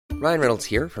Ryan Reynolds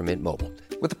here from Mint Mobile.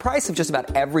 With the price of just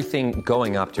about everything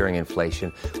going up during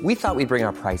inflation, we thought we'd bring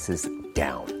our prices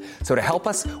down. So to help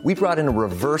us, we brought in a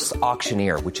reverse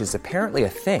auctioneer, which is apparently a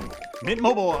thing. Mint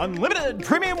Mobile Unlimited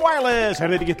Premium Wireless. How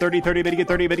to get 30, 30, bit to get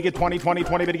 30, bit to get 20, 20,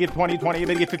 20, bit to get 20, 20,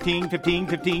 bit to get 15, 15,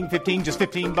 15, 15, just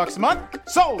 $15 a month?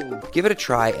 Sold! Give it a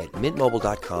try at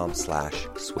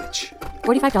mintmobile.com/switch.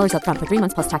 $45 up front for 3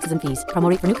 months plus taxes and fees. Promo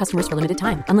rate for new customers for limited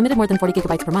time. Unlimited more than 40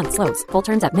 gigabytes per month. Slows full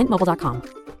terms at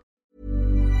mintmobile.com.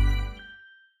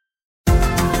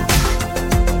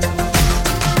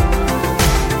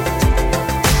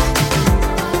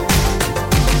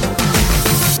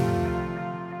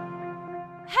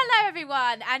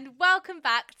 And welcome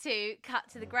back to Cut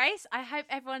to the Grace. I hope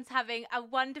everyone's having a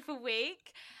wonderful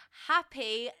week.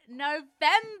 Happy November.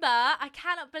 I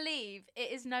cannot believe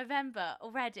it is November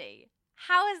already.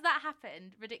 How has that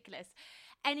happened? Ridiculous.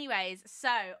 Anyways,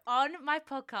 so on my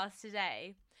podcast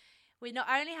today, we not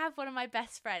only have one of my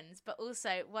best friends, but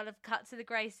also one of Cut to the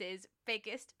Grace's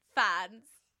biggest fans.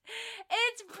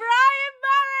 It's Brian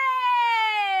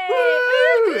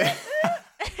Murray!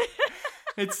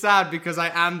 It's sad because I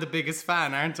am the biggest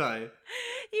fan, aren't I?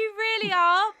 You really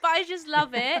are, but I just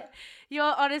love it.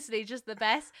 You're honestly just the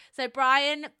best. So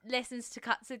Brian listens to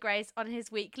Cut to Grace on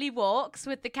his weekly walks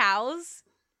with the cows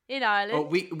in Ireland.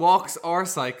 Oh, walks or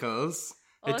cycles.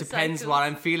 Or it depends cycles. what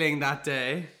I'm feeling that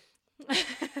day.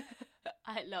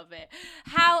 I love it.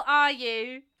 How are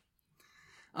you?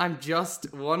 I'm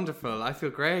just wonderful. I feel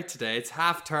great today. It's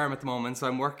half term at the moment, so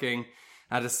I'm working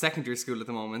at a secondary school at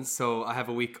the moment, so I have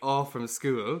a week off from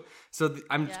school. So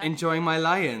I'm enjoying my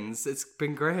Lions. It's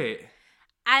been great.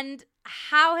 And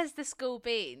how has the school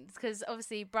been? Because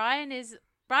obviously Brian's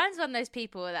one of those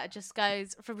people that just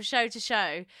goes from show to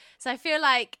show. So I feel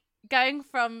like going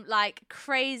from like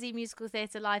crazy musical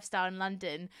theatre lifestyle in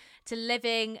London to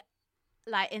living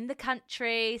like in the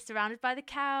country, surrounded by the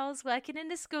cows, working in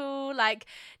the school, like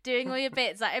doing all your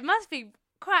bits. Like it must be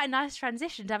quite a nice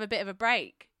transition to have a bit of a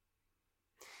break.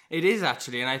 It is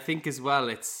actually, and I think as well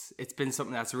it's been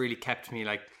something that's really kept me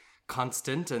like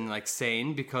constant and like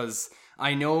sane, because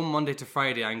I know Monday to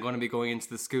Friday I'm going to be going into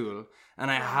the school,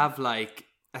 and I have like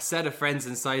a set of friends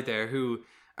inside there who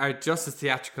are just as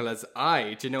theatrical as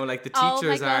I. Do you know, like the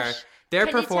teachers they're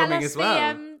performing as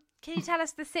well. Can you tell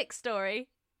us the sick story?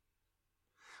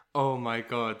 Oh my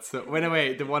god. So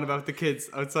the one about the kids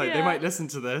outside, they might listen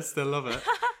to this, they'll love it.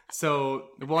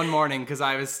 So one morning, because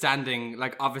I was standing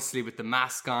like obviously with the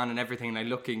mask on and everything, like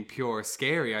looking pure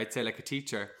scary, I'd say, like a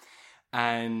teacher,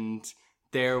 and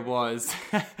there was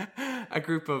a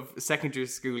group of secondary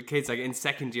school kids like in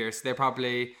second year, so they're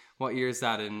probably, what year is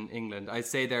that in England? I'd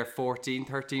say they're 13,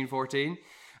 14,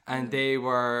 and they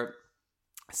were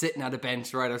sitting at a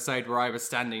bench right outside where I was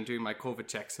standing doing my COVID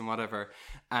checks and whatever,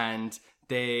 and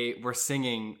they were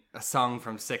singing a song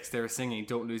from Six. They were singing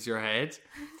 "Don't Lose Your Head,"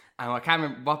 and I can't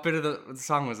remember what bit of the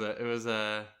song was it. It was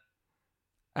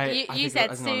you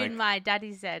said "Soon My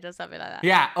Daddy Said" or something like that.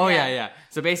 Yeah. Oh yeah.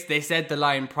 So basically, they said the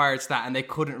line prior to that, and they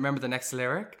couldn't remember the next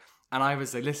lyric. And I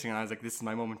was like listening, and I was like, "This is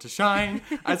my moment to shine."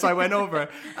 And so I went over,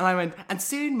 and I went, "And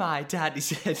soon my daddy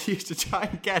said he used to try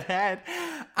and get ahead,"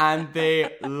 and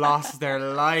they lost their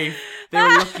life. They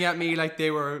were looking at me like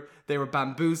they were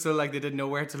bamboozled, like they didn't know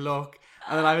where to look.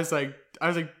 And then I was like,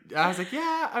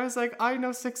 yeah. I was like, I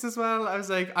know Six as well. I was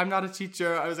like, I'm not a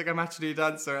teacher. I was like, I'm actually a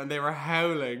dancer, and they were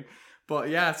howling. But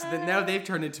yeah, so now they've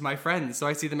turned into my friends. So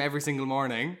I see them every single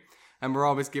morning. And we're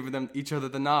always giving them each other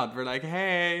the nod. We're like,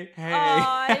 hey. Oh,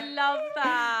 I love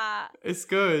that. It's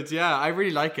good. Yeah, I really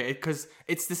like it because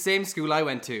it's the same school I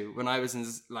went to when I was in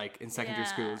secondary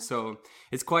school. So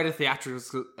it's quite a theatrical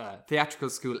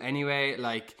school anyway.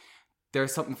 Like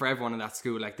there's something for everyone in that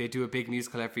school. Like they do a big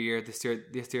musical every year. This year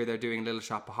they're doing Little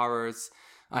Shop of Horrors.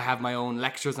 I have my own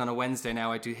lectures on a Wednesday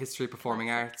now. I do history performing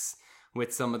arts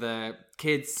with some of the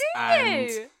kids. Do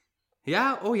you?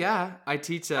 Yeah, oh yeah. I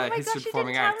teach history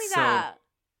performing arts.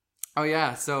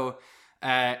 So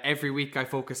every week I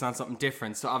focus on something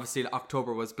different. So obviously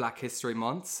October was Black History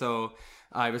Month, so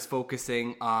I was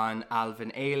focusing on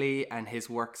Alvin Ailey and his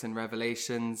works and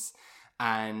revelations,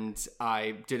 and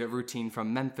I did a routine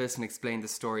from Memphis and explained the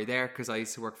story there because I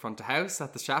used to work front of house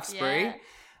at the Shaftesbury.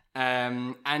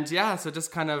 So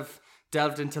just kind of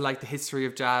delved into like the history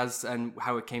of jazz and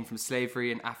how it came from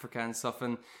slavery in Africa and stuff,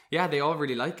 and yeah, they all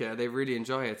really like it. They really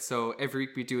enjoy it. So every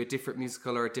week we do a different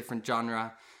musical or a different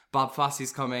genre. Bob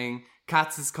Fosse's coming,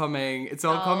 Cats is coming, it's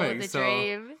all coming. The so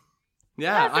dream.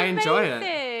 Yeah, That's I enjoy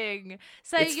amazing. it.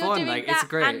 So it's you're fun. doing like, that it's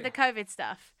great. and the COVID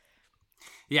stuff.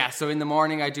 Yeah, so in the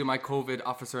morning I do my COVID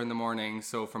officer in the morning,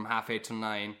 so from 8:30 till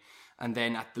 9. And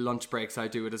then at the lunch breaks I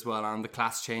do it as well. On the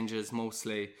class changes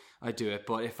mostly I do it.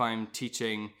 But if I'm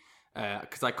teaching,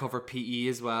 because I cover PE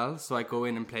as well, so I go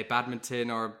in and play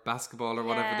badminton or basketball or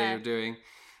whatever they're doing.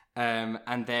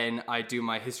 And then I do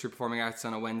my history performing arts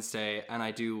on a Wednesday, and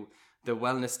I do the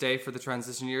wellness day for the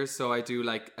transition years. So I do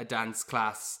like a dance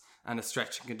class and a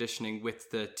stretch and conditioning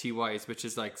with the TYs, which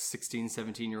is like 16,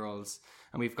 17-year-olds.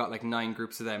 And we've got like 9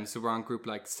 groups of them. So we're on group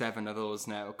like 7 of those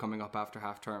now coming up after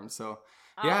half term. So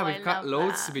yeah, we've got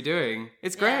loads to be doing.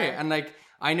 It's great. And like,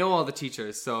 I know all the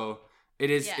teachers. So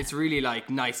it's really like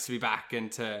nice to be back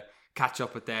and to catch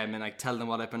up with them and like tell them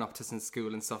what I've been up to since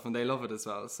school and stuff. And they love it as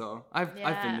well. So I've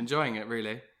been enjoying it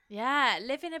really. Yeah,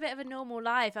 living a bit of a normal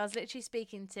life. I was literally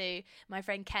speaking to my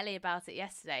friend Kelly about it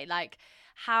yesterday, like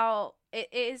how it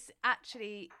is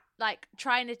actually like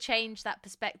trying to change that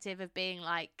perspective of being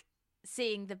like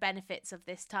seeing the benefits of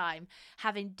this time,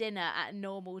 having dinner at a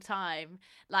normal time,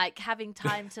 like having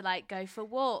time to like go for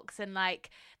walks and like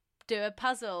do a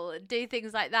puzzle, do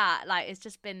things like that. Like it's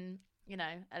just been, you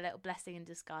know, a little blessing in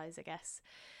disguise, I guess.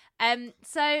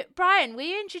 So Brian, will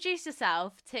you introduce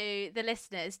yourself to the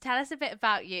listeners? Tell us a bit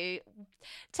about you.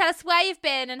 Tell us where you've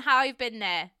been and how you've been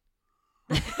there.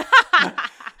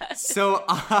 So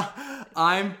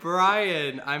I'm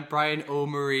Brian. I'm Brian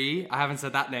O'Marie. I haven't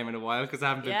said that name in a while because I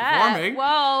haven't been performing.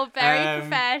 Whoa, very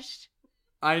profesh.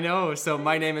 I know. So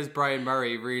my name is Brian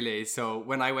Murray, really. So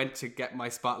when I went to get my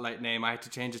spotlight name, I had to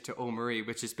change it to O'Marie,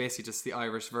 which is basically just the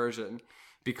Irish version,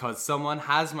 because someone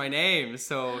has my name.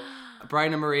 So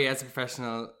Brian O'Marie as a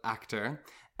professional actor.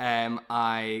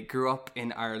 I grew up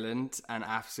in Ireland and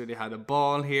absolutely had a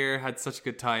ball here, had such a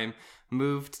good time.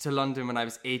 Moved to London when I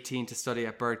was 18 to study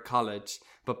at Bird College.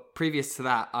 But previous to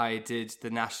that, I did the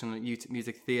National Youth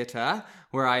Music Theatre,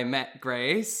 where I met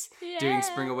Grace doing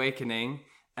Spring Awakening.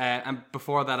 And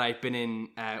before that, I'd been in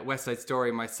West Side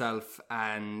Story myself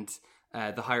and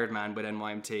The Hired Man with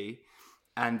NYMT.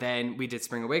 And then we did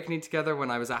Spring Awakening together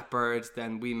when I was at Bird.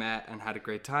 Then we met and had a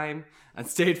great time and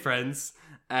stayed friends.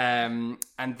 And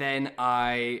then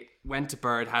I went to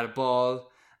Bird, had a ball,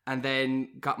 and then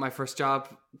got my first job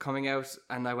coming out,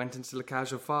 and I went into La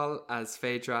Cage aux Folles as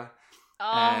Phaedra.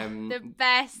 The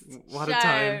best what show a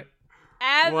time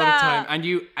ever. What a time.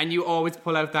 And you always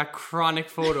pull out that chronic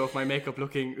photo of my makeup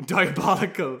looking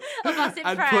diabolical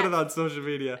and put it on social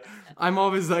media. I'm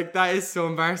always like, that is so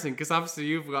embarrassing, because obviously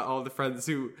you've got all the friends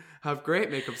who have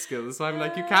great makeup skills, so I'm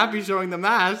like, you can't be showing them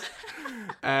that.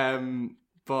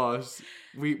 But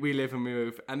we live and we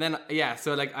move. And then,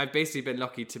 so like I've basically been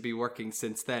lucky to be working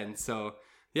since then. So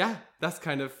yeah, that's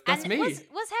me. Was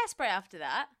Hairspray after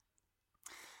that?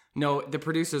 No, the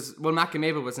producers, well, Mac and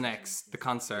Mabel was next, the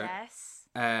concert. Yes.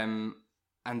 And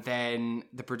then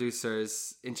the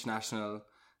producers, International,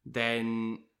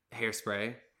 then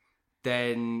Hairspray,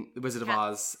 then The Wizard of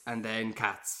Oz, and then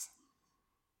Cats.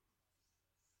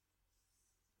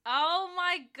 Oh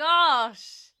my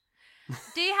gosh.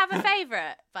 Do you have a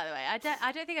favourite, by the way? I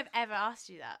don't think I've ever asked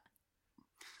you that.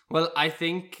 Well, I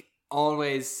think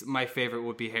always my favourite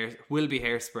will be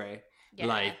Hairspray. Yeah.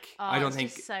 Like, I don't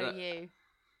think so. You.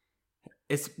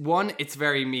 It's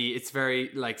very me. It's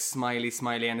very like smiley,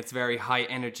 and it's very high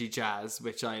energy jazz,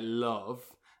 which I love.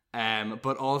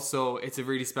 But also it's a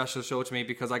really special show to me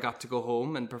because I got to go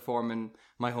home and perform in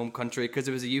my home country, because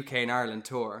it was a UK and Ireland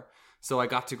tour. So I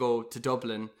got to go to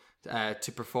Dublin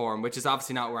to perform, which is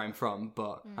obviously not where I'm from,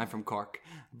 but I'm from Cork.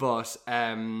 But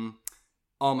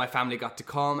all my family got to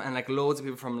come, and like loads of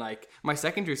people from like my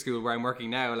secondary school where I'm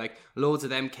working now, like loads of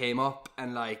them came up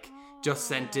and like just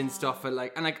sent in stuff, and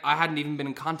like I hadn't even been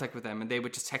in contact with them, and they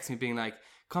would just text me being like,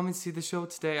 come and see the show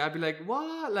today. I'd be like,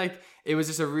 what? Like, it was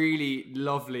just a really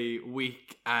lovely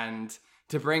week, and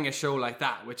to bring a show like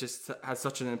that, which has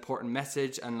such an important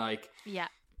message, and like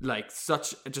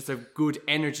such just a good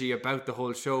energy about the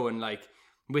whole show, and like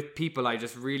with people I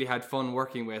just really had fun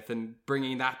working with, and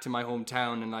bringing that to my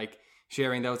hometown and like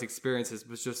sharing those experiences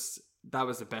that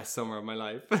was the best summer of my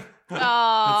life. Oh, so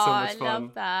I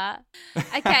love that.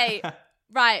 Okay,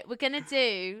 right, we're gonna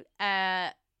do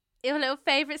your little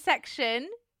favourite section.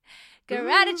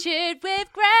 Gratitude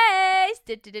with Grace.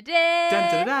 Dun, dun,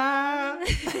 dun, dun.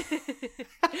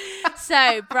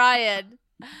 So, Brian,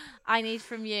 I need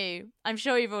from you. I'm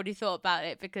sure you've already thought about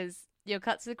it because you're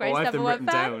Cut to the Grace number one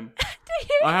fan. Do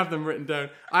you? I have them written down.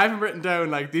 I haven't written down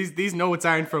like these notes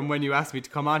aren't from when you asked me to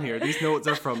come on here. These notes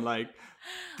are from like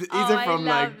the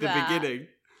beginning.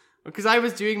 Because I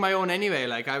was doing my own anyway.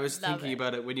 Like I was thinking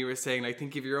about it when you were saying like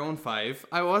think of your own 5.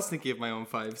 I was thinking of my own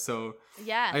 5. So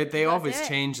yeah, they always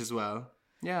change as well.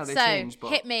 Yeah, they change.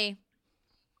 But hit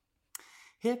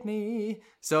me.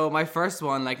 So my first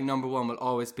one, like number 1, will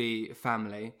always be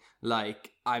family. Like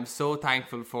I'm so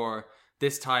thankful for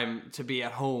this time to be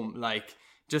at home, like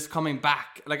just coming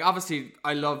back. Like, obviously,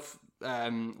 I love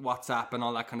WhatsApp and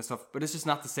all that kind of stuff, but it's just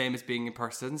not the same as being in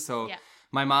person. So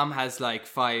my mom has like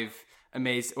 5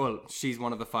 amazing, well, she's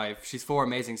one of the 5. She's 4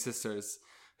 amazing sisters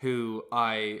who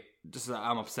I'm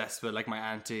obsessed with, like my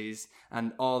aunties,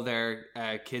 and all their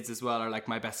kids as well are like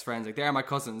my best friends. Like, they're my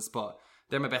cousins, but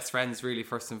they're my best friends really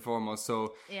first and foremost.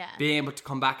 So being able to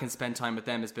come back and spend time with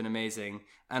them has been amazing.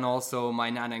 And also my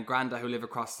nana and granda who live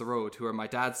across the road, who are my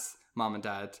dad's mom and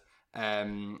dad,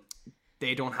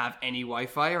 they don't have any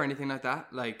Wi-Fi or anything like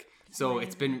that. Like, so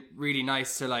it's been really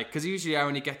nice to like, because usually I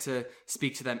only get to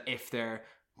speak to them if they're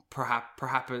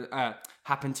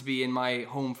happen to be in my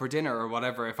home for dinner or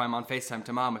whatever, if I'm on FaceTime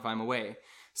to mom if I'm away.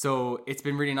 So it's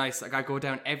been really nice. Like, I go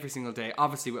down every single day,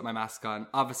 obviously with my mask on,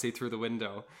 obviously through the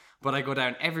window, but I go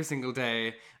down every single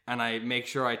day and I make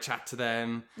sure I chat to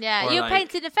them. Yeah, you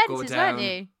painted the fences, weren't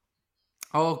you?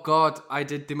 Oh God, I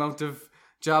did the amount of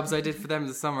jobs I did for them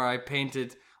this summer. I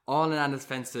painted all Nana's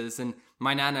fences, and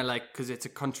my Nana, like, because it's a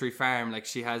country farm, like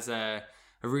she has a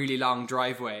really long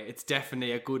driveway. It's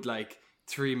definitely a good like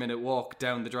 3-minute walk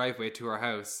down the driveway to her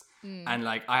house. And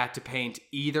like I had to paint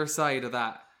either side of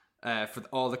that for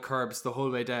all the curbs the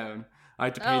whole way down. I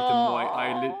had to paint them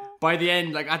white. By the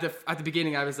end, like at the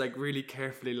beginning, I was like really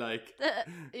carefully like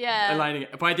aligning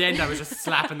it. By the end, I was just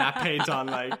slapping that paint on,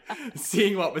 like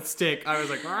seeing what would stick. I was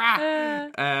like,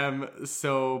 rah!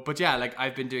 So, but yeah, like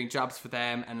I've been doing jobs for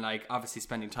them, and like obviously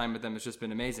spending time with them has just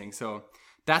been amazing. So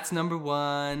that's number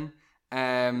 1.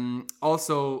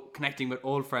 Also connecting with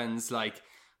old friends, like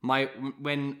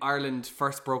when Ireland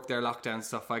first broke their lockdown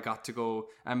stuff, I got to go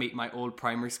and meet my old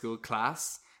primary school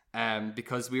class.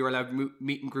 Because we were allowed to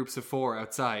meet in groups of 4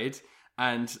 outside,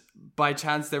 and by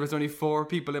chance there was only 4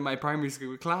 people in my primary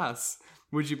school class.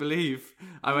 Would you believe?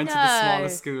 I went to the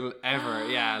smallest school ever.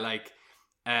 Yeah, like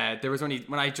there was only,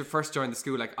 when I first joined the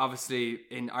school, like obviously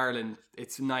in Ireland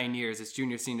it's 9 years. It's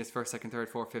junior, seniors, 1st, 2nd, 3rd,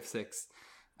 4th, 5th,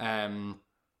 6th.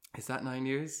 Is that 9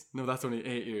 years? No, that's only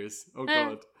 8 years. Oh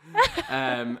God.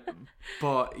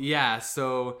 But yeah,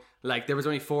 so like there was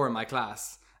only 4 in my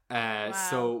class.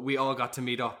 So we all got to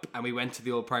meet up, and we went to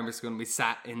the old primary school and we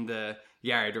sat in the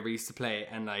yard where we used to play,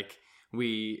 and like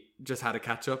we just had a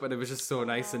catch up, and it was just so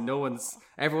nice. And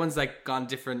everyone's like gone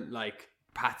different like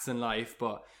paths in life,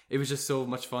 but it was just so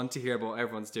much fun to hear about what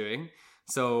everyone's doing.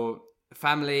 So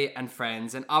family and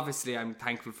friends, and obviously I'm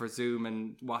thankful for Zoom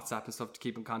and WhatsApp and stuff to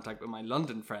keep in contact with my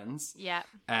London friends. Yeah.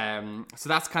 So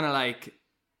that's kind of like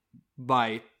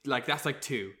that's like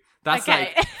 2. That's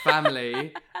like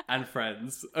family and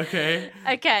friends, okay?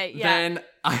 Okay, yeah. Then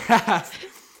I have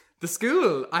the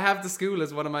school. I have the school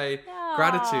as one of my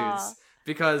gratitudes,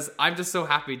 because I'm just so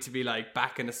happy to be like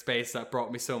back in a space that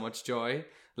brought me so much joy.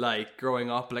 Like growing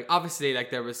up, like obviously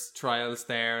like there was trials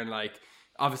there, and like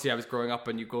obviously I was growing up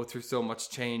and you go through so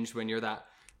much change when you're that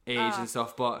age and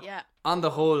stuff. But on the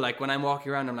whole, like when I'm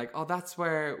walking around, I'm like, oh, that's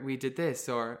where we did this,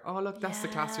 or oh, look, that's the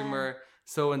classroom where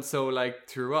so-and-so like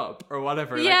threw up or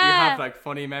whatever. Like you have like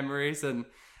funny memories, and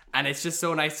it's just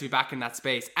so nice to be back in that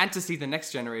space and to see the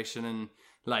next generation, and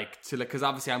like to because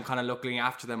obviously I'm kind of looking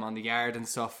after them on the yard and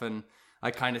stuff, and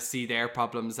I kind of see their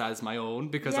problems as my own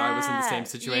because I was in the same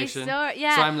situation. So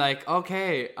I'm like,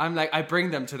 okay, I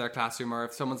bring them to their classroom, or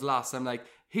if someone's lost, I'm like,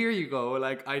 here you go.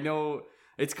 Like I know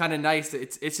it's kind of nice.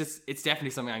 It's definitely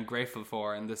something I'm grateful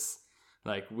for in this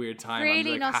like weird time.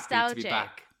 Really I'm like nostalgic. happy to be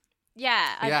back.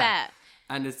 Yeah, I bet.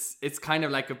 And it's kind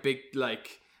of like a big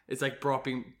like it's like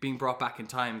being brought back in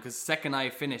time, because the second I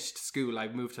finished school I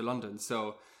moved to London,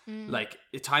 so like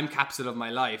a time capsule of my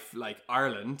life, like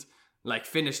Ireland, like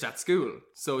finished at school.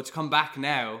 So to come back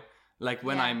now, like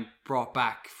when I'm brought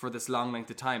back for this long length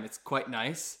of time, it's quite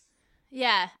nice.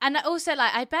 Yeah, and also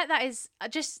like I bet that is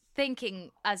just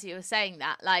thinking as you were saying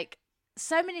that, like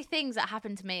so many things that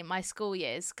happened to me in my school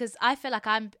years, because I feel like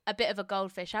I'm a bit of a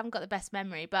goldfish. I haven't got the best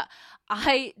memory, but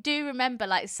I do remember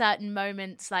like certain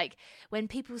moments, like when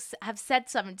people have said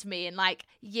something to me in like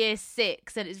year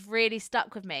 6 and it's really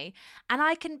stuck with me, and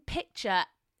I can picture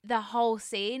the whole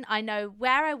scene. I know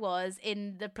where I was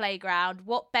in the playground,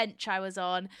 what bench I was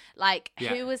on, like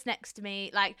who was next to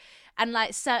me, like, and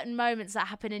like certain moments that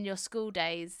happen in your school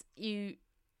days,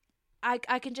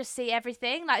 I can just see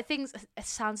everything. Like things, it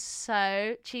sounds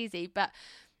so cheesy, but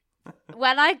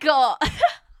when I got, I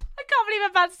can't believe I'm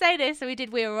about to say this. So we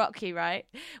did We Will Rock You, right?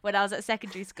 When I was at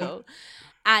secondary school.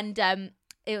 And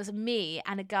it was me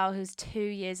and a girl who's 2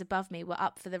 years above me were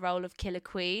up for the role of Killer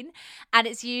Queen. And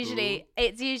it's usually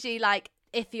like,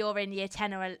 if you're in year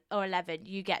 10 or 11,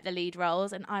 you get the lead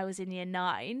roles. And I was in year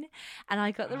 9 and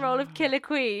I got the role of Killer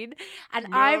Queen.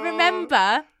 And I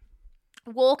remember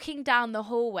walking down the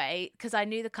hallway, because I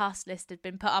knew the cast list had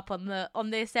been put up on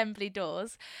the assembly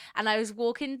doors, and I was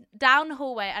walking down the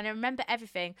hallway, and I remember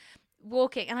everything,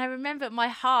 walking, and I remember my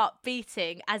heart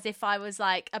beating as if I was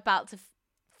like about to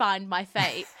find my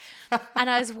fate. And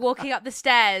I was walking up the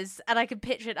stairs, and I could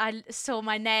picture it. I saw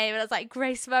my name, and I was like,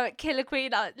 Grace Mowatt, Killer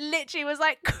Queen. I literally was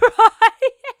like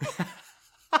crying.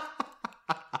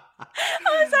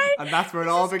 I was like, and that's where it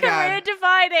all began. Career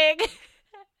defining.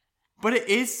 But it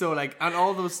is so, like, and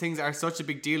all those things are such a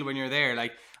big deal when you're there.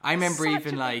 Like, I remember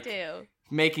even like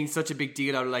making such a big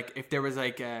deal out of like if there was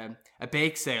like a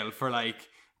bake sale for like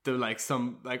the like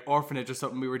some like orphanage or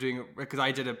something we were doing, because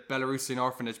I did a Belarusian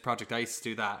orphanage project. I used to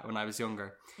do that when I was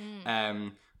younger.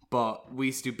 But we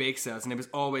used to do bake sales, and it was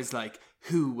always like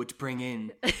who would bring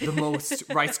in the most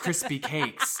Rice Krispie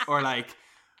cakes, or like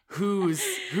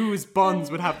whose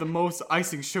buns would have the most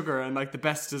icing sugar and like the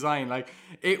best design. Like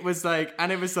it was like,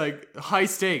 and it was like high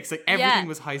stakes. Like everything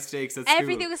was high stakes at school.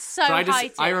 Everything was so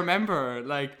high. I remember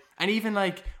like, and even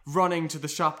like running to the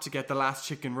shop to get the last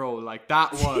chicken roll. Like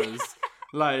that was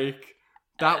like,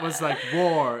 that was like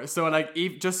war. So like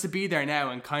just to be there now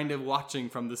and kind of watching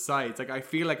from the sides, like I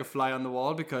feel like a fly on the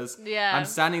wall, because I'm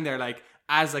standing there like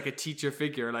as like a teacher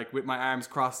figure, like with my arms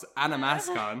crossed and a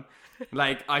mask on.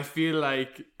 Like I feel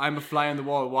like I'm a fly on the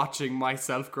wall watching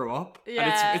myself grow up.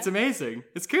 And it's amazing.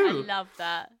 It's cool. I love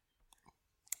that.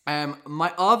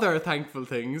 My other thankful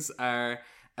things are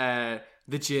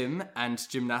the gym and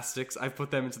gymnastics. I've put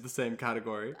them into the same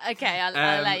category. Okay, I'll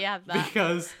let you have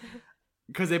that.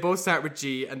 Because they both start with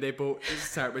G and they both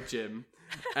start with gym.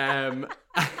 Yeah,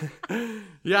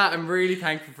 I'm really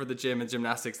thankful for the gym and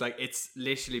gymnastics. Like it's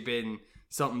literally been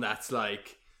something that's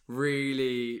like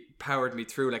really powered me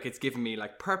through. Like it's given me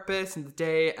like purpose in the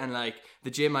day, and like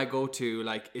the gym I go to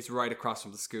like is right across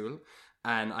from the school,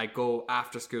 and I go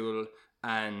after school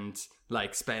and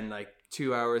like spend like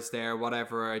 2 hours there,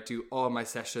 whatever. I do all my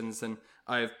sessions, and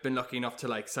I've been lucky enough to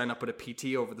like sign up with a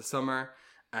PT over the summer,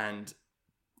 and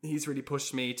he's really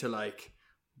pushed me to like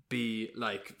be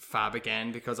like fab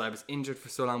again, because I was injured for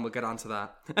so long. We'll get onto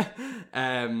that.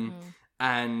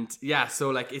 And yeah,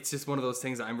 so like it's just one of those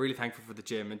things that I'm really thankful for the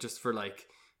gym, and just for like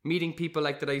meeting people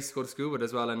like that I used to go to school with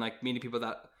as well, and like meeting people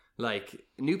that like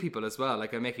new people as well.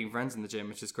 Like I'm making friends in the gym,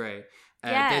 which is great.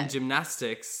 Then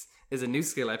gymnastics is a new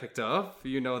skill I picked up.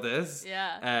 You know this.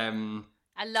 Yeah.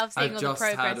 I love seeing all the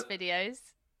progress videos.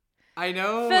 I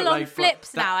know. Full on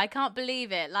flips now. I can't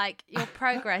believe it. Like your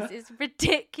progress is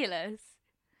ridiculous.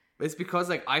 It's because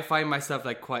like I find myself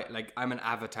like quite like I'm an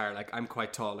avatar. Like I'm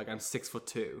quite tall. Like I'm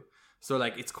 6'2". So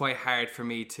like it's quite hard for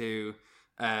me to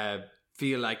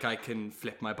feel like I can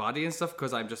flip my body and stuff,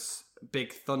 because I'm just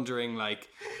big thundering like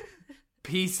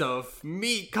piece of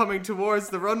meat coming towards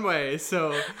the runway.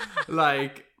 So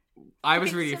like I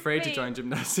was really afraid to join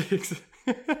gymnastics.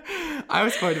 I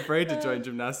was quite afraid to join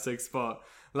gymnastics, but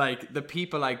like the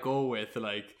people I go with,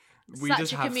 like we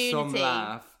just have some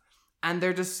laugh, and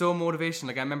they're just so motivational.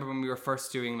 Like I remember when we were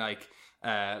first doing like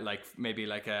maybe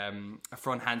like a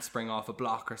front handspring off a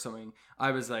block or something,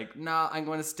 I was like, nah, I'm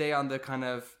going to stay on the kind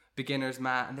of beginner's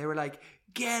mat, and they were like,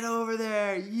 get over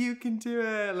there, you can do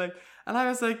it. Like, and I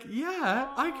was like,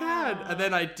 yeah, I can. And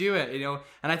then I do it, you know.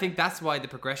 And I think that's why the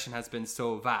progression has been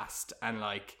so vast and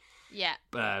like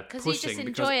because you just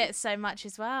enjoy it so much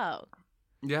as well.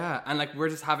 Yeah, and like we're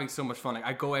just having so much fun. Like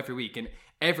I go every week, and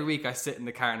every week I sit in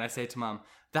the car and I say to Mom,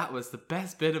 that was the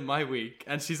best bit of my week.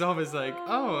 And she's always like,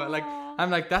 oh, like I'm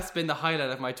like, that's been the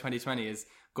highlight of my 2020 is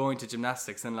going to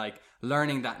gymnastics and like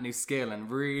learning that new skill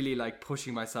and really like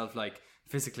pushing myself like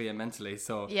physically and mentally.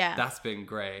 So that's been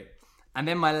great. And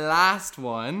then my last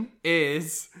one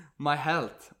is my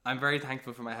health. I'm very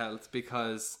thankful for my health,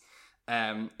 because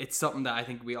it's something that I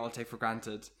think we all take for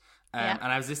granted. And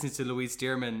I was listening to Louise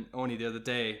Dearman only the other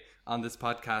day on this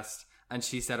podcast, and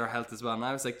she said her health as well. And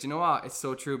I was like, do you know what? It's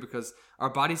so true, because our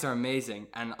bodies are amazing.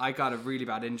 And I got a really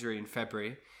bad injury in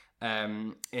February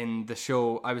in the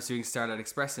show I was doing Starlight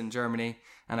Express in Germany,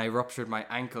 and I ruptured my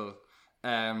ankle.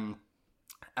 And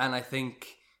I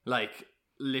think like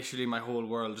literally my whole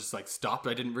world just like stopped.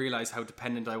 I didn't realize how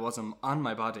dependent I was on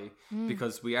my body,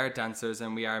 because we are dancers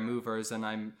and we are movers, and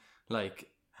I'm like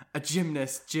a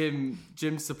gymnast, gym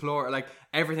support. Like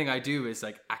everything I do is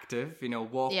like active, you know,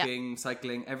 walking,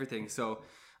 cycling, everything. So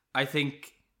I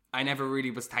think I never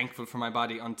really was thankful for my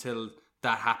body until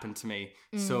that happened to me.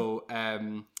 So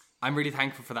I'm really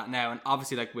thankful for that now. And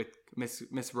obviously like with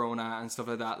Miss Rona and stuff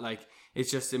like that, like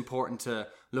it's just important to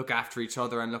look after each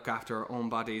other and look after our own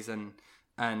bodies. And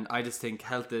I just think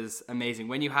health is amazing.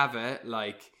 When you have it,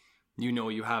 like, you know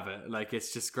you have it. Like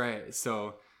it's just great.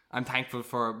 So I'm thankful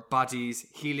for bodies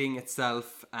healing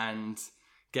itself and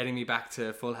getting me back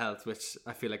to full health, which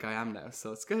I feel like I am now.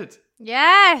 So it's good.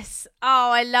 Yes.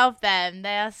 Oh, I love them.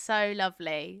 They are so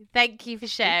lovely. Thank you for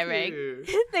sharing.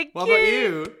 Thank What you. about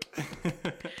you?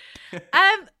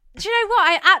 Do you know what?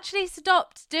 I actually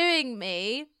stopped doing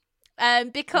me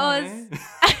because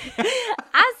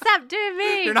I stopped doing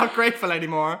me. You're not grateful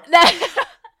anymore. No.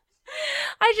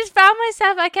 I just found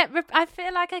myself. I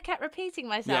feel like I kept repeating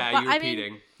myself. Yeah, but you're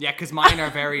repeating. Yeah, because mine are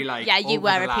very like. Yeah, you over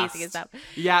were the repeating last- yourself.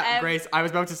 Yeah, Grace, I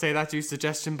was about to say that to you,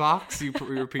 suggestion box. You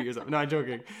repeat yourself. No, I'm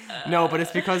joking. No, but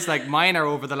it's because like mine are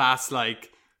over the last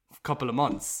like couple of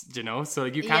months. You know, so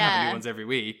you can't have new ones every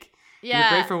week. Yeah. You're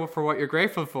grateful for what you're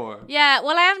grateful for. Yeah,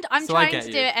 well, I'm So I trying get to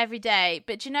you. do it every day.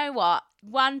 But do you know what?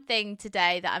 One thing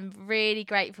today that I'm really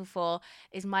grateful for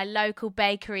is my local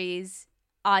bakery's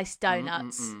iced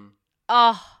donuts.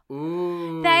 Oh,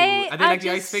 Ooh. they are they are like the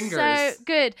just ice fingers? so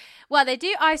good. Well, they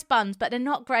do ice buns, but they're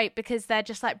not great because they're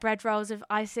just like bread rolls with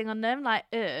icing on them. Like,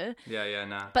 ugh. Yeah,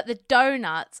 nah. But the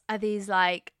donuts are these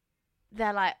like,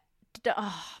 they're like,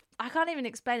 I can't even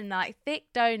explain them. They're like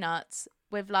thick donuts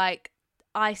with like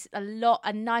ice,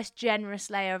 a nice generous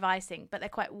layer of icing, but they're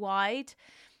quite wide.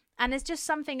 And there's just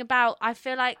something about, I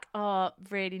feel like,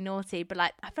 really naughty, but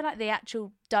like, I feel like the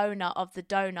actual donut of the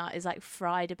donut is like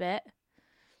fried a bit.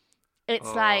 It's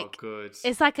good.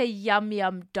 It's like a yum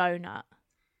donut.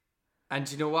 And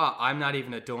you know what? I'm not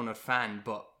even a donut fan,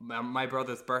 but my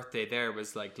brother's birthday there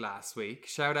was like last week.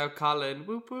 Shout out Colin,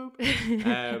 whoop whoop.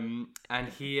 And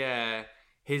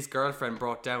his girlfriend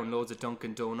brought down loads of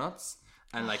Dunkin' Donuts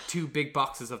and like 2 big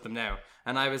boxes of them now.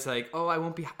 And I was like, I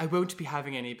won't be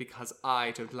having any because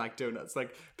I don't like donuts.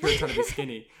 Like pure trying to be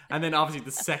skinny. And then obviously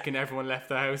the second everyone left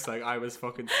the house, like I was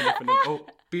fucking sniffing it. Oh,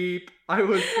 beep! I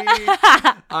was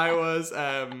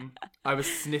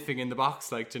sniffing in the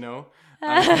box, like, you know.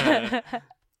 And,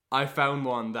 I found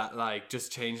one that like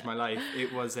just changed my life.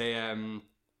 It was a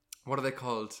what are they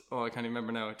called? Oh, I can't even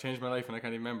remember now. It changed my life and I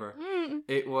can't even remember.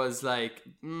 It was like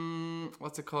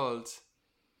what's it called?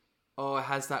 Oh, it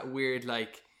has that weird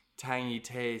like tangy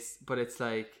taste, but it's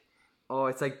like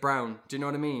it's like brown. Do you know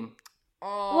what I mean?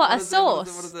 Oh, What, a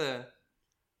sauce? What is it?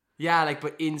 Yeah, like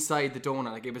but inside the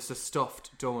donut, like it was a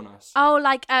stuffed donut. Oh,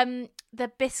 like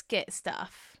the biscuit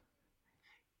stuff.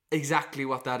 Exactly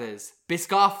what that is.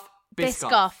 Biscoff.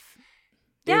 Biscoff.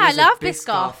 It Yeah, I was a love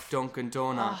Biscoff Biscoff. Dunkin'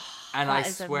 Donut, and that I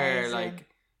is swear, amazing. like,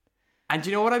 and do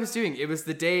you know what I was doing? It was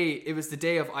the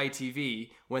day of ITV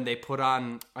when they put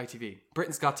on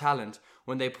Britain's Got Talent,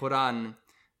 when they put on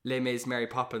Les Mis, Mary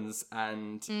Poppins,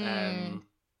 and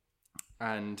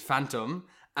Phantom,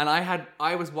 and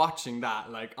I was watching that,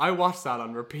 like I watched that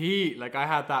on repeat, like I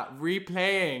had that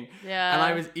replaying, Yeah. and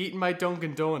I was eating my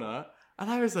Dunkin' Donut, and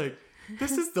I was like,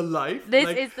 this is the life. This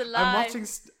Like, is the life.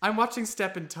 I'm watching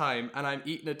Step in Time, and I'm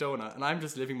eating a donut, and I'm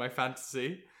just living my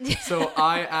fantasy. So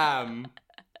I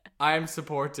am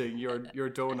supporting your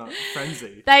donut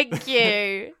frenzy. Thank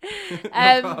you.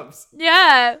 Props.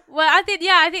 Yeah. Well, I think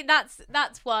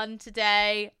that's one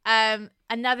today.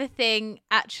 Another thing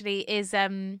actually is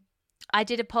I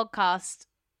did a podcast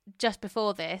just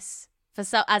before this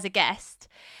as a guest.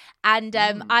 And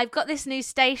I've got this new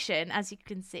station, as you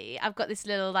can see. I've got this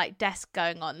little like desk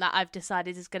going on that I've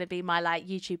decided is going to be my like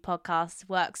YouTube podcast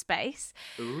workspace.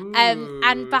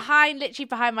 And literally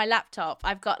behind my laptop,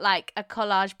 I've got like a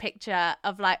collage picture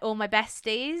of like all my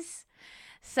besties.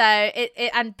 So it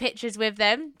and pictures with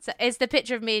them. So it's the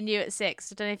picture of me and you at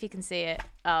 6. I don't know if you can see it.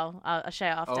 Oh, I'll show it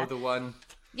after. Oh, the one.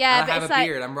 Yeah, and but I have it's a like,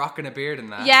 beard. I'm rocking a beard in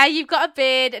that. yeah, you've got a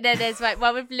beard, and then there's like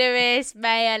one with Lewis,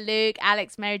 Maya, Luke,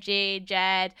 Alex, Mary Jean,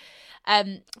 Jed. A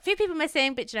few people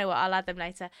missing, but you know what? I'll add them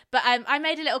later. But I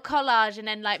made a little collage and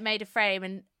then like made a frame,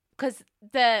 and because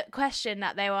the question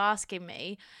that they were asking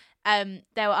me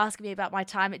about my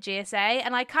time at GSA,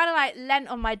 and I kind of like leant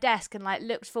on my desk and like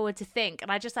looked forward to think,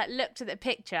 and I just like looked at the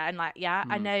picture and like, yeah,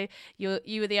 I know you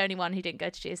were the only one who didn't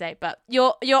go to GSA, but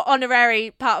you're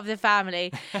honorary part of the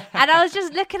family. And I was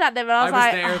just looking at them and I was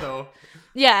like, there though.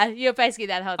 yeah, you're basically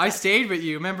there the whole time. I stayed with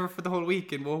you, remember, for the whole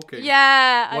week in Woking.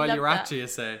 Yeah, I While love you were that. at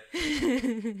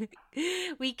GSA.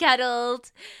 We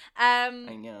cuddled.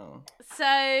 I know.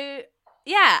 So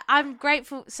yeah, I'm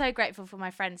so grateful for my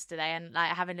friends today, and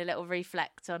like having a little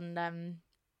reflect on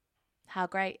how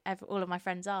great all of my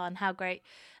friends are, and how great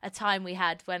a time we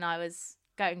had when I was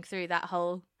going through that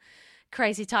whole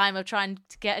crazy time of trying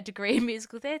to get a degree in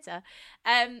musical theatre.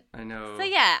 I know. So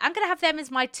yeah, I'm gonna have them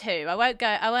as my 2. I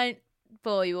won't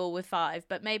bore you all with 5,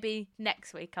 but maybe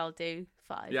next week I'll do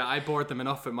 5. Yeah, I bored them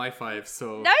enough with my 5,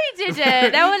 so... No, you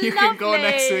didn't. They were you lovely. can go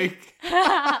next week.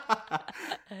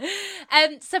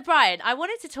 So Brian, I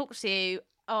wanted to talk to you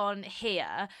on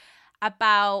here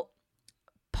about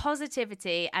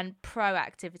positivity and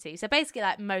proactivity. So basically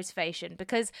like motivation,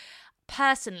 because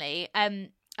personally,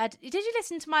 did you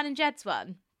listen to mine and Jed's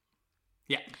one?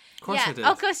 Yeah, of course I did.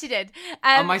 Of course you did.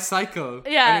 On my cycle.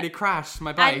 Yeah. I nearly crashed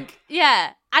my bike.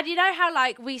 And you know how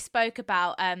like we spoke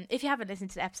about, if you haven't listened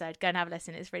to the episode, go and have a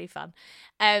listen. It's really fun.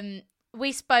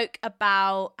 We spoke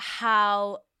about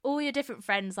how all your different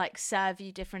friends like serve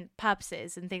you different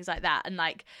purposes and things like that. And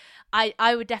like,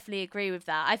 I would definitely agree with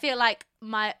that. I feel like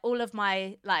all of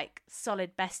my like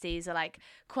solid besties are like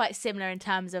quite similar in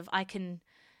terms of I can,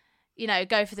 you know,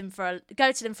 go to them for a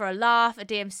laugh, a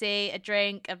DMC, a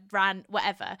drink, a rant,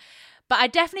 whatever. But I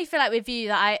definitely feel like with you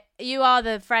that you are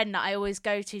the friend that I always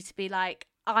go to be like,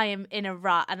 I am in a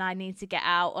rut and I need to get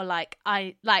out, or like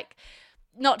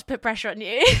not to put pressure on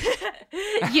you.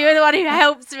 You're the one who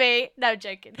helps me. No, I'm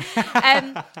joking.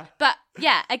 But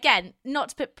yeah, again, not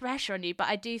to put pressure on you, but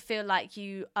I do feel like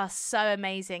you are so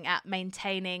amazing at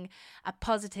maintaining a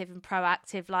positive and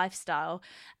proactive lifestyle.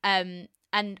 And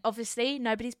obviously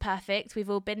nobody's perfect. We've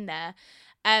all been there.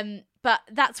 But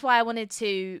that's why I wanted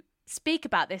to speak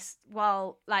about this,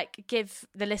 while like give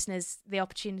the listeners the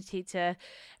opportunity to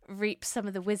reap some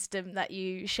of the wisdom that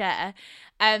you share.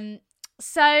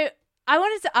 So I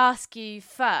wanted to ask you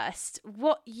first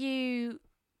what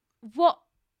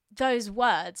those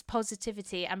words,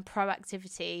 positivity and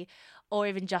proactivity, or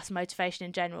even just motivation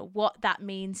in general, what that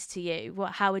means to you.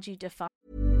 How would you define?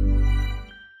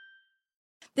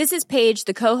 This is Paige,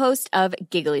 the co-host of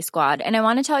Giggly Squad, and I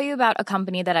want to tell you about a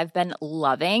company that I've been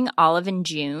loving, Olive &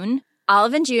 June.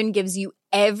 Olive & June gives you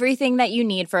everything that you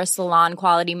need for a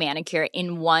salon-quality manicure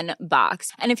in one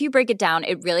box. And if you break it down,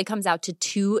 it really comes out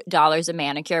to $2 a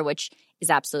manicure, which is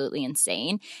absolutely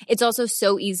insane. It's also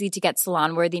so easy to get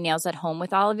salon-worthy nails at home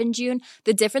with Olive & June.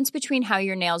 The difference between how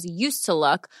your nails used to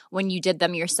look when you did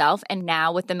them yourself and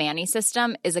now with the Mani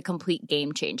system is a complete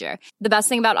game changer. The best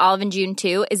thing about Olive & June,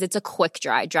 too, is it's a quick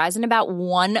dry. Dries in about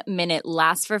 1 minute,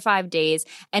 lasts for 5 days,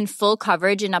 and full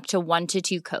coverage in up to 1 to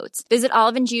 2 coats. Visit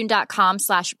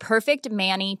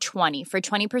oliveandjune.com/perfectmani20 for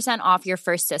 20% off your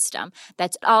first system.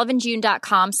 That's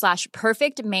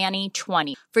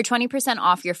oliveandjune.com/perfectmani20 for 20%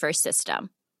 off your first system.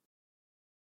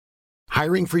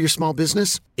 Hiring for your small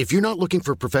business? If you're not looking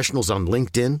for professionals on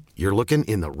LinkedIn, you're looking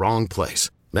in the wrong place.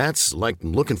 That's like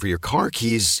looking for your car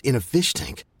keys in a fish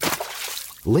tank.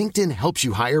 LinkedIn helps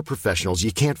you hire professionals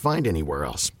you can't find anywhere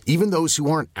else, even those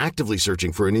who aren't actively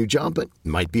searching for a new job but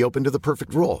might be open to the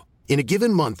perfect role. In a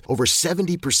given month, over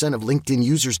 70% of LinkedIn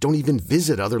users don't even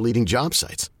visit other leading job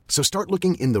sites. So start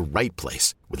looking in the right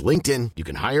place. With LinkedIn, you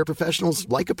can hire professionals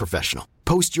like a professional.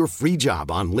 Post your free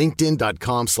job on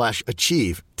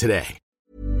linkedin.com/achieve today.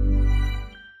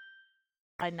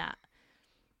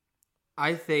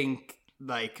 I think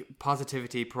like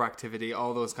positivity, proactivity,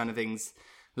 all those kind of things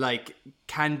like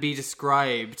can be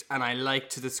described, and I like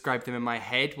to describe them in my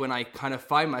head when I kind of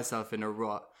find myself in a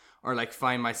rut, or like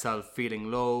find myself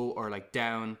feeling low or like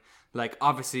down. Like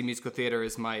obviously musical theatre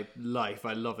is my life.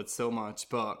 I love it so much,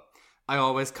 but I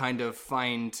always kind of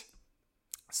find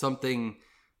something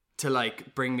to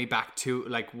like bring me back to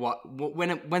like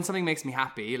when something makes me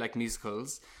happy, like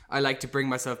musicals, I like to bring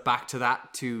myself back to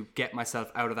that to get myself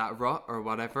out of that rut or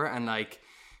whatever. And like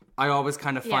I always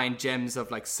kind of find gems of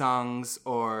like songs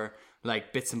or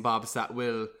like bits and bobs that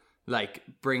will like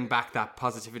bring back that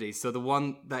positivity. So the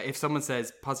one that if someone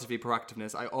says positivity,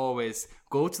 proactiveness, I always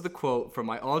go to the quote from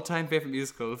my all-time favorite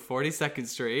musical, 42nd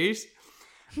Street,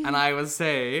 and I will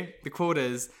say the quote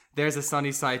is, "There's a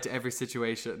sunny side to every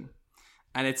situation."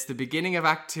 And it's the beginning of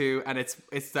Act 2, and it's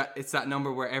that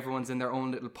number where everyone's in their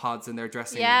own little pods in their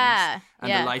dressing rooms,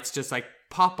 and the lights just like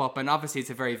pop up, and obviously it's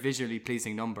a very visually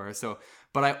pleasing number. So,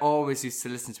 but I always used to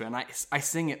listen to it, and I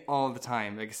sing it all the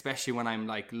time, like especially when I'm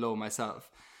like low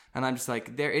myself, and I'm just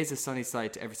like, there is a sunny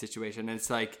side to every situation. And it's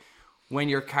like when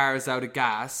your car is out of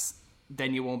gas,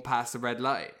 then you won't pass the red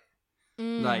light,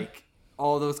 like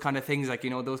all those kind of things, like, you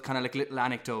know, those kind of like little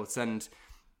anecdotes. And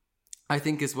I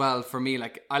think as well, for me,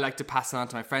 like, I like to pass it on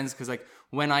to my friends, because like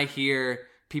when I hear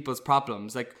people's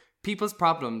problems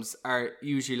are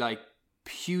usually like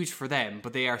huge for them,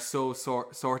 but they are so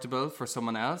sortable for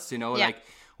someone else, you know. Like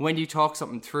when you talk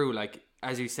something through, like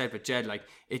as you said with Jed, like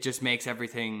it just makes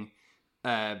everything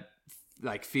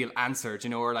like feel answered, you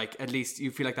know, or like at least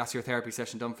you feel like that's your therapy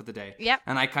session done for the day.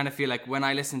 And I kind of feel like when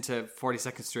I listen to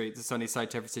 42nd Street, the sunny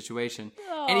side to every situation,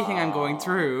 anything I'm going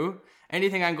through,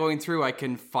 I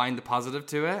can find the positive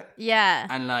to it.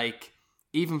 And like,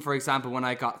 even for example, when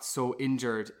I got so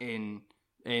injured in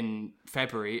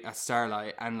February at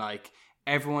Starlight, and like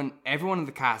everyone in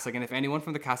the cast, like, and if anyone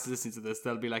from the cast is listening to this,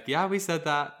 they'll be like, yeah, we said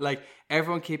that. Like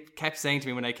everyone kept saying to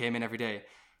me when I came in every day,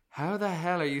 how the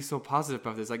hell are you so positive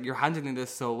about this? Like, you're handling this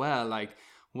so well. Like,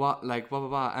 what, like, blah, blah,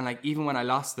 blah. And like, even when I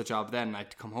lost the job then, like,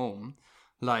 to come home,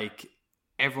 like,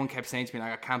 everyone kept saying to me,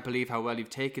 like, I can't believe how well you've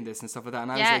taken this and stuff like that.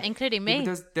 And I was like, including me.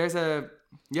 But there's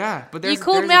you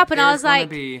called me up and I was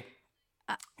like,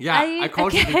 I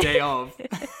called you the day of.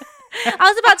 I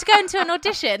was about to go into an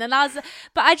audition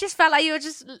but I just felt like you were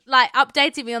just like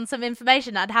updating me on some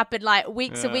information that had happened like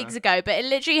weeks and weeks ago, but it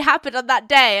literally happened on that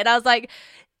day. And I was like,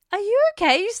 are you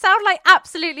okay? You sound like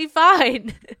absolutely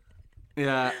fine.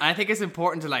 Yeah, I think it's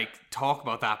important to like talk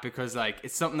about that because like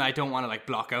it's something I don't want to like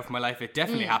block out from my life. It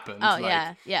definitely happened. Oh,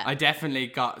 like, yeah. I definitely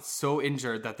got so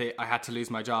injured that I had to lose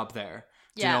my job there.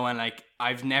 Do you know, and like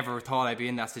I've never thought I'd be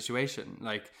in that situation.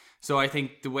 Like, so I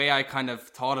think the way I kind of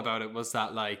thought about it was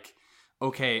that like,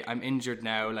 okay, I'm injured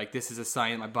now. Like, this is a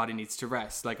sign that my body needs to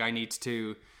rest. Like, I need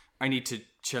to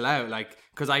chill out. Like,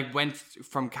 because I went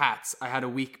from Cats, I had a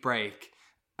week break.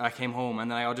 I came home and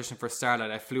then I auditioned for Starlight.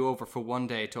 I flew over for one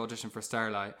day to audition for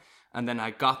Starlight, and then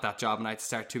I got that job and I had to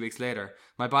start 2 weeks later.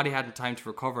 My body hadn't time to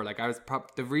recover. Like,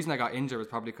 the reason I got injured was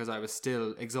probably because I was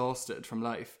still exhausted from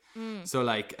life. So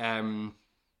like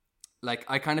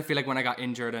I kind of feel like when I got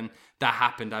injured and that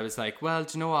happened, I was like, well,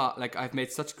 do you know what? Like, I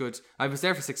was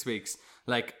there for 6 weeks.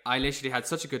 Like, I literally had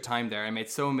such a good time there. I made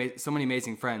so many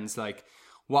amazing friends. Like,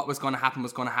 what was going to happen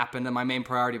was going to happen. And my main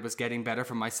priority was getting better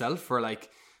for myself, for like,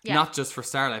 not just for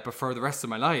Starlight, but for the rest of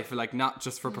my life. Like, not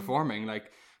just for performing,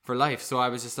 like for life. So I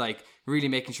was just like really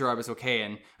making sure I was okay.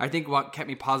 And I think what kept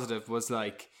me positive was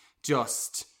like,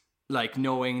 just like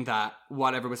knowing that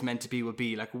whatever was meant to be will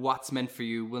be. Like, what's meant for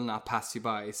you will not pass you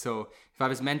by. So if I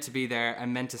was meant to be there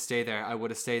and meant to stay there, I would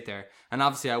have stayed there. And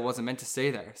obviously I wasn't meant to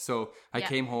stay there. So I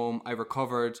came home, I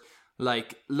recovered.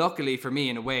 Like, luckily for me,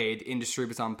 in a way, the industry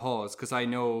was on pause because I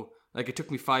know, like, it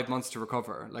took me 5 months to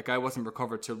recover. Like, I wasn't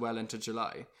recovered till well into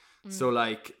July. So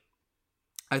like,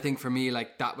 I think for me,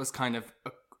 like, that was kind of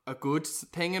a good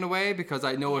thing in a way, because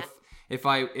I know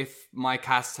if my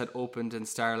cast had opened in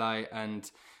Starlight and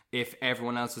if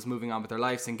everyone else was moving on with their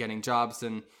lives and getting jobs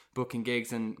and booking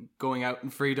gigs and going out in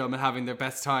freedom and having their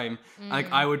best time, like,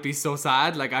 I would be so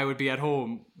sad. Like, I would be at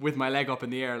home with my leg up in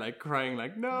the air, like crying,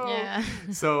 like, no. Yeah.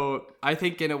 So I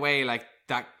think in a way, like,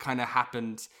 that kind of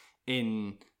happened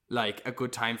in like a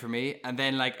good time for me. And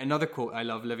then like another quote I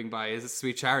love living by is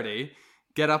Sweet Charity: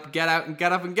 get up, get out, and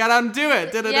get up and get out and do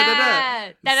it.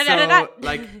 So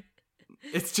like,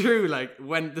 it's true. Like,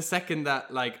 when the second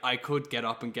that like I could get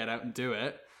up and get out and do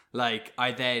it, like,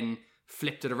 I then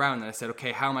flipped it around and I said,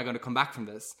 okay, how am I going to come back from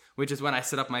this? Which is when I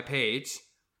set up my page,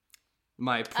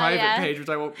 my private page, which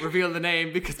I won't reveal the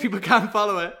name because people can't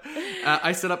follow it.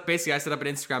 I set up an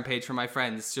Instagram page for my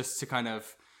friends just to kind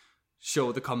of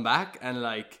show the comeback and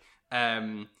like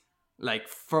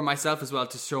for myself as well,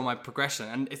 to show my progression.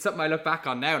 And it's something I look back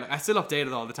on now. Like, I still update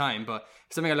it all the time, but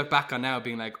it's something I look back on now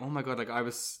being like, oh my God, like, I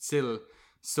was still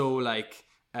so like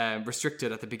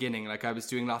restricted at the beginning. Like, I was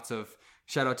doing lots of,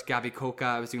 shout out to Gabby Coca,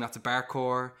 I was doing lots of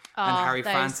barcore, and Harry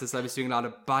Francis, I was doing a lot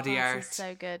of body art.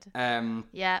 So good.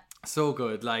 So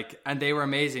good. Like, and they were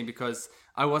amazing because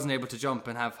I wasn't able to jump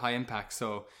and have high impact.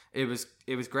 So it was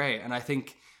great. And I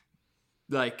think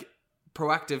like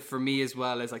proactive for me as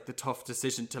well is like the tough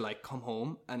decision to like come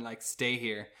home and like stay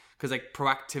here, because like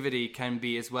proactivity can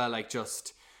be as well like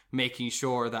just making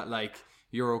sure that like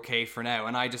you're okay for now.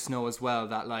 And I just know as well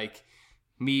that like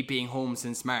me being home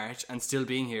since March and still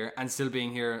being here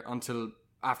until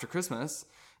after Christmas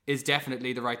is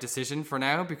definitely the right decision for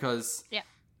now, because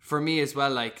for me as well,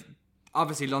 like,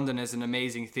 obviously London is an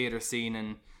amazing theatre scene,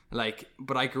 and like,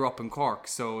 but I grew up in Cork,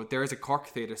 so there is a Cork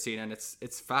theatre scene and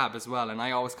it's fab as well. And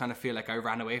I always kind of feel like I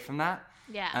ran away from that.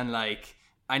 Yeah. And like,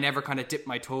 I never kind of dipped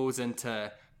my toes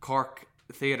into Cork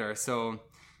theatre. So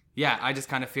yeah, I just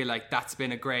kind of feel like that's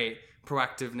been a great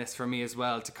proactiveness for me as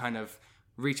well, to kind of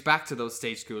reach back to those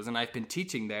stage schools. And I've been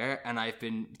teaching there, and I've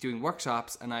been doing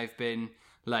workshops, and I've been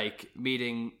like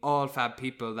meeting all fab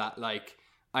people that like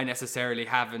I necessarily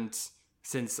haven't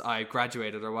since I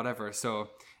graduated or whatever. So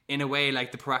in a way,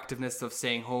 like, the proactiveness of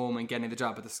staying home and getting the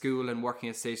job at the school and working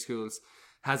at stage schools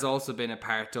has also been a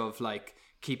part of like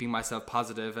keeping myself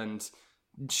positive and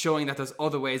showing that there's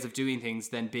other ways of doing things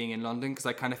than being in London. Because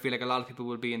I kind of feel like a lot of people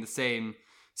will be in the same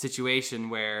situation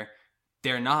where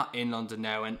they're not in London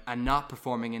now and not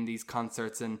performing in these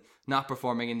concerts and not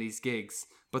performing in these gigs.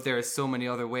 But there is so many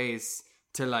other ways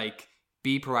to like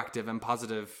be proactive and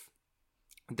positive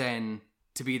than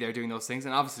to be there doing those things.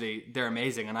 And obviously they're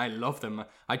amazing and I love them.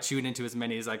 I tune into as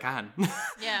many as I can.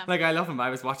 Yeah. Like, I love them. I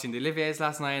was watching the Oliviers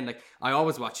last night, and like, I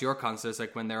always watch your concerts,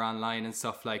 like when they're online and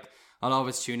stuff. Like, I'll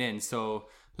always tune in. So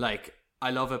like,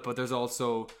 I love it. But there's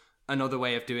also another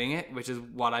way of doing it, which is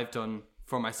what I've done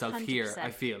for myself 100%. here, I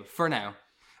feel, for now.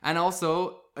 And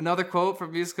also, another quote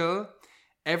from musical,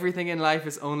 everything in life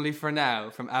is only for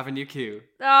now, from Avenue Q.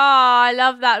 Oh, I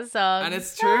love that song. And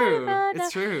it's true.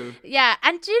 It's true. Yeah,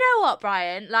 and do you know what,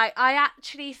 Brian? Like, I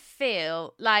actually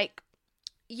feel like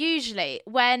usually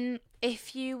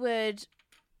if you would,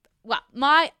 well,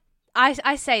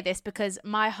 I say this because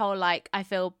my whole, like, I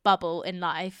feel bubble in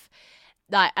life,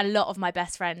 like, a lot of my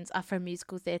best friends are from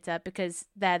musical theatre because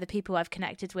they're the people I've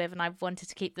connected with and I've wanted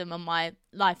to keep them on my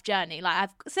life journey. Like,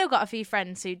 I've still got a few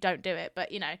friends who don't do it,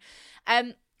 but, you know,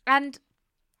 and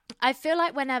I feel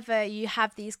like whenever you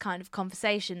have these kind of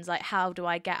conversations, like, how do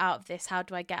I get out of this? How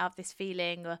do I get out of this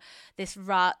feeling or this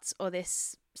rut or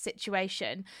this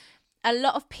situation? A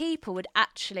lot of people would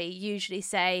actually usually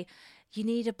say, you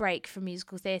need a break from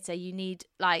musical theatre. You need,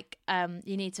 like,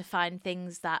 you need to find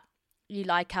things that you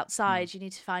like outside. You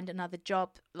need to find another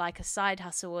job, like a side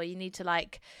hustle, or you need to,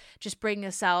 like, just bring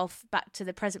yourself back to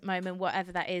the present moment,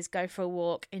 whatever that is. Go for a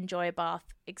walk, enjoy a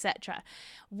bath, etc.,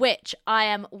 which I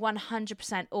am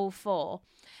 100% all for.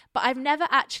 But I've never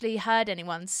actually heard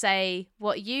anyone say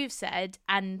what you've said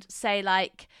and say,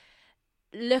 like,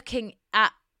 looking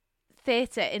at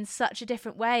theatre in such a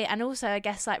different way, and also, I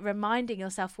guess, like, reminding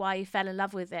yourself why you fell in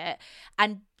love with it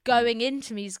and going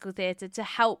into musical theatre to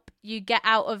help you get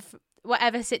out of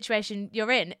whatever situation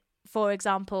you're in. For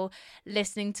example,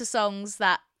 listening to songs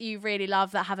that you really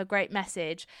love that have a great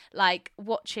message, like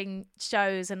watching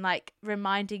shows and, like,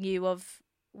 reminding you of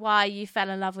why you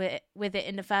fell in love with it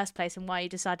in the first place and why you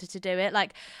decided to do it.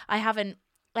 Like, I haven't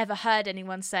ever heard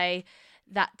anyone say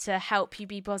that to help you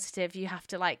be positive, you have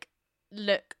to, like,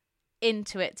 look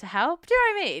into it to help. Do you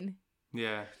know what I mean?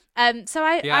 Yeah. So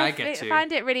I get you.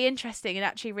 find it really interesting and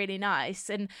actually really nice.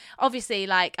 And obviously,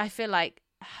 like, I feel like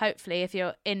hopefully if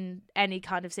you're in any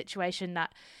kind of situation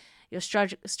that you're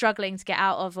struggling to get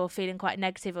out of or feeling quite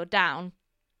negative or down,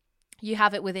 you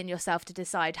have it within yourself to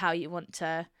decide how you want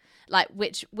to, like,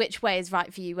 which way is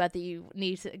right for you, whether you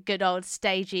need a good old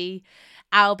stagey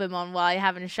album on while you're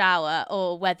having a shower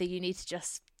or whether you need to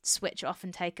just switch off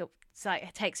and take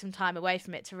some time away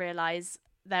from it to realise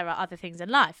there are other things in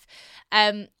life.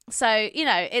 So, you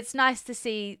know, it's nice to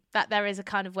see that there is a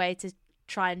kind of way to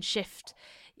try and shift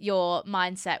your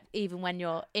mindset even when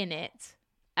you're in it.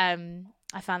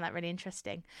 I found that really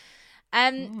interesting.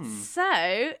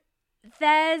 So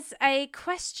there's a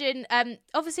question,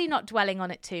 obviously not dwelling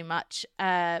on it too much,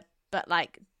 but,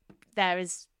 like, there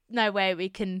is no way we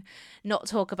can not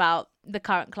talk about the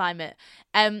current climate.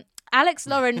 Alex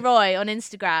Lauren Roy on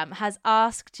Instagram has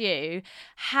asked you,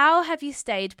 how have you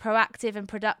stayed proactive and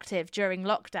productive during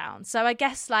lockdown? So I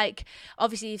guess, like,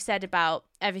 obviously you've said about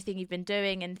everything you've been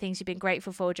doing and things you've been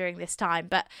grateful for during this time,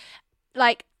 but,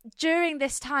 like, during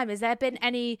this time, has there been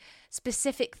any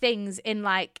specific things in,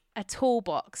 like, a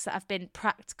toolbox that have been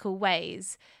practical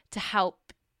ways to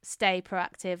help stay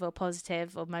proactive or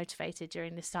positive or motivated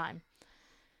during this time?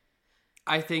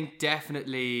 I think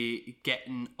definitely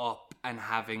getting up and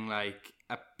having like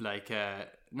a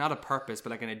not a purpose, but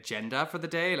like an agenda for the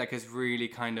day, like, has really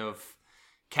kind of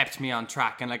kept me on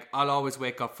track. And, like, I'll always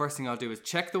wake up, first thing I'll do is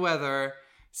check the weather,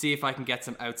 see if I can get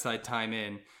some outside time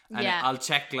in, and I'll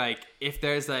check, like, if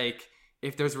there's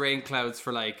rain clouds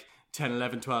for like 10,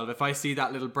 11, 12, if I see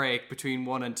that little break between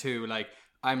 1 and 2, like,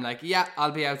 I'm like, yeah,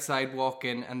 I'll be outside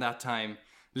walking and that time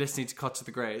listening to Cut to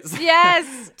the Greys.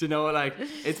 Yes. Do you know, like,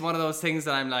 it's one of those things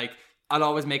that I'm like, I'll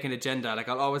always make an agenda. Like,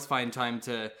 I'll always find time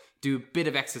to do a bit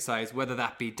of exercise, whether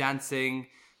that be dancing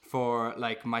for,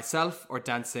 like, myself or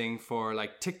dancing for,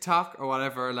 like, TikTok or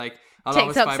whatever. Like, I'll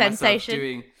always find myself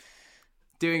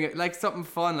doing it, like, something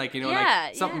fun, like, you know,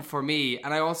 like something for me.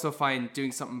 And I also find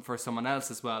doing something for someone else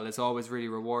as well is always really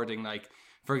rewarding. Like,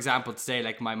 for example, today,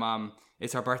 like, my mom,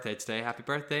 it's her birthday today. Happy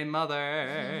birthday,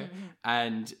 mother.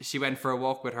 And she went for a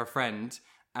walk with her friend,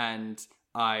 and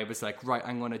I was like, right,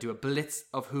 I'm going to do a blitz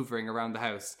of hoovering around the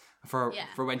house for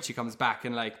when she comes back.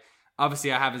 And, like,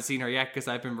 obviously I haven't seen her yet because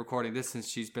I've been recording this since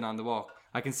she's been on the walk.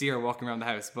 I can see her walking around the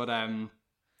house, but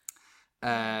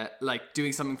like,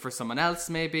 doing something for someone else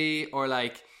maybe, or,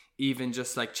 like, even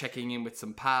just, like, checking in with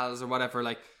some pals or whatever.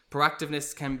 Like,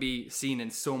 proactiveness can be seen in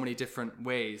so many different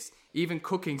ways. Even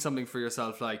cooking something for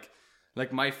yourself, like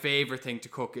my favorite thing to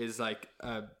cook is, like,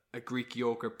 a Greek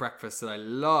yogurt breakfast that I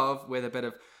love with a bit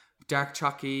of dark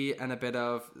chocolate and a bit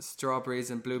of strawberries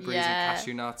and blueberries and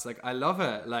cashew nuts. Like, I love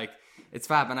it. Like, it's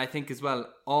fab. And I think as well,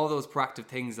 all those proactive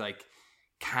things, like,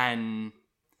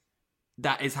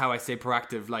 that is how I stay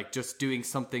proactive. Like, just doing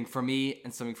something for me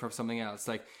and something for something else.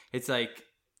 Like, it's like,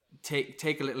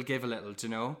 take a little, give a little, do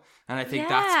you know? And I think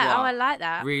that's what I like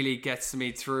that. really gets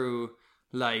me through,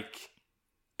 like,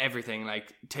 everything.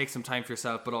 Like, take some time for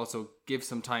yourself, but also give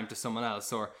some time to someone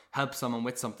else or help someone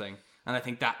with something. And I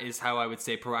think that is how I would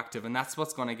say proactive. And that's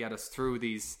what's going to get us through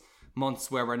these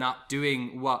months where we're not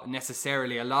doing what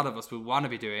necessarily a lot of us would want to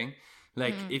be doing.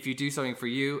 Like, if you do something for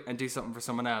you and do something for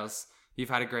someone else, you've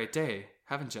had a great day,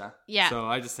 haven't you? Yeah. So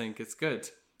I just think it's good.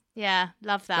 Yeah,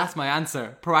 love that. That's my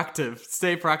answer. Proactive.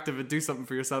 Stay proactive and do something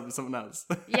for yourself and someone else.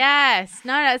 Yes.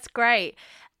 No, that's great.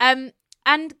 And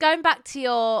going back to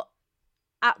your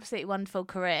absolutely wonderful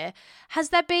career, has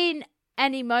there been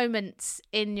any moments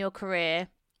in your career,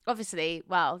 obviously,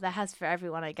 well, there has for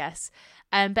everyone, I guess,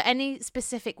 but any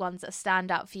specific ones that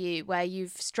stand out for you where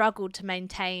you've struggled to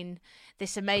maintain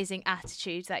this amazing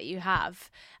attitude that you have,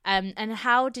 and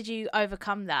how did you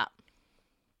overcome that?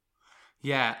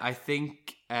 Yeah, I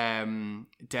think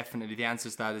definitely the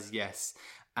answer to that is yes.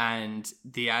 And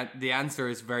the answer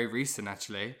is very recent,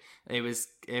 actually. It was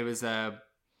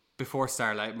before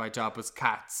Starlight. My job was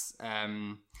Cats,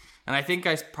 and I think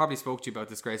I probably spoke to you about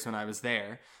this, Grace, when I was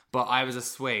there. But I was a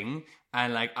swing,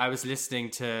 and like I was listening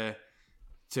to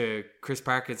Chris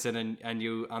Parkinson and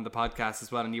you on the podcast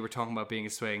as well, and you were talking about being a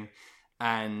swing,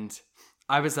 and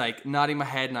I was like nodding my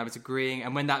head and I was agreeing.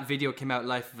 And when that video came out,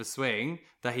 Life of a Swing,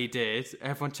 that he did,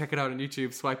 everyone check it out on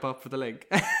YouTube, swipe up for the link.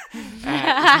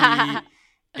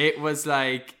 It was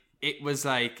like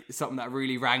something that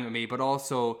really rang with me. But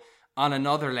also on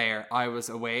another layer, I was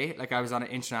away, like I was on an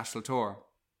international tour.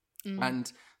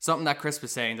 And something that Chris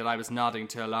was saying that I was nodding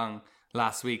to along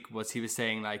last week was, he was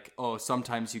saying like, oh,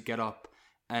 sometimes you get up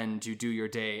and you do your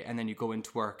day and then you go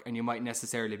into work and you might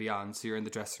necessarily be on. So you're in the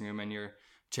dressing room and you're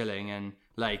chilling, and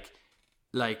like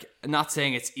not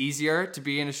saying it's easier to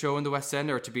be in a show in the West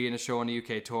End or to be in a show on a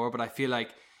UK tour, but I feel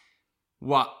like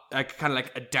kind of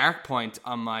like a dark point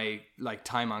on my like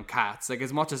time on Cats, like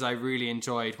as much as I really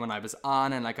enjoyed when I was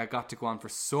on, and like I got to go on for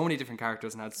so many different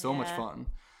characters and had so much fun.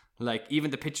 Like even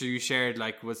the picture you shared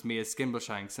like was me as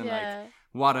Skimbleshanks, and like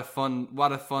what a fun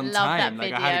Love time. That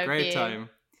like I had a great time.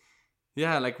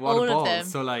 Yeah, like what all a ball. of them.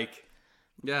 So like,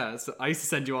 yeah, so I used to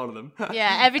send you all of them.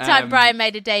 Yeah, every time Brian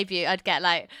made a debut, I'd get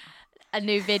like a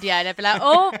new video and I'd be like,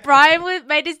 oh, Brian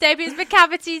made his debut as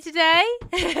McCavity today.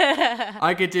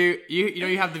 I could do,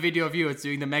 you have the video of you, it's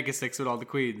doing the Mega Six with all the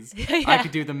queens. Yeah. I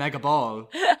could do the Mega Ball.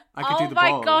 I could do the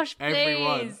ball. Oh my gosh, please.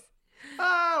 Everyone.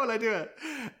 Will I do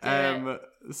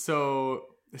it? So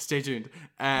stay tuned.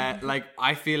 Like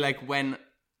I feel like when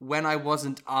I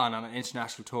wasn't on an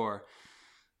international tour,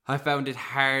 I found it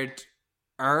harder,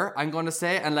 I'm going to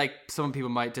say, and like some people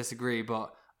might disagree,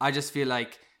 but I just feel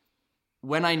like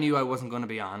when I knew I wasn't going to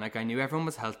be on, like I knew everyone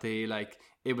was healthy, like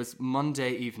it was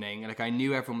Monday evening, like I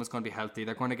knew everyone was going to be healthy,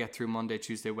 they're going to get through Monday,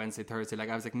 Tuesday, Wednesday, Thursday, like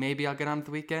I was like, maybe I'll get on at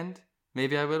the weekend,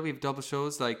 maybe I will, we have double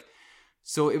shows, like,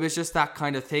 so it was just that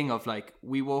kind of thing of like,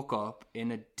 we woke up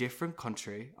in a different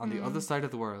country on the other side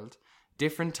of the world,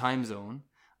 different time zone.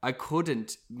 I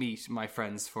couldn't meet my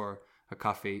friends for a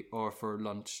coffee or for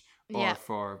lunch or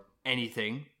for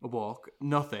anything, a walk,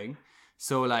 nothing.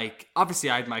 So like, obviously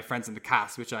I had my friends in the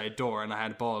cast, which I adore, and I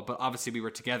had a ball, but obviously we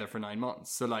were together for 9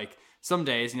 months. So like, some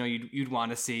days, you'd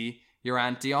want to see your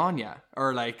Auntie Anya,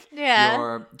 or like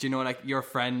your, like your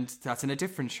friend that's in a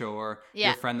different show, or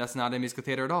your friend that's not in musical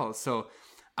theatre at all. So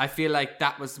I feel like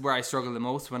that was where I struggled the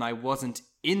most, when I wasn't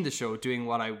in the show doing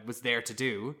what I was there to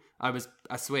do. I was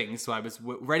a swing, so I was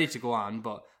ready to go on,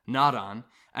 but not on.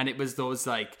 And it was those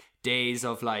like days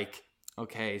of like,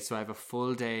 okay, so I have a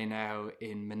full day now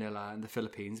in Manila in the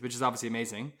Philippines, which is obviously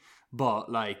amazing.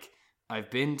 But like, I've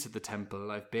been to the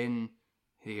temple, I've been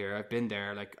here, I've been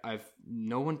there, like I've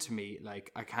no one to meet,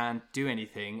 like I can't do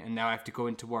anything, and now I have to go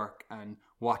into work and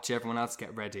watch everyone else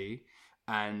get ready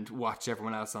and watch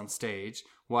everyone else on stage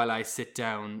while I sit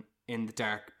down in the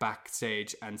dark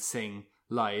backstage and sing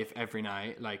live every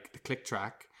night, like the click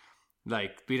track.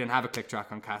 Like we didn't have a click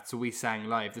track on Cats, so we sang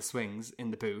live the swings in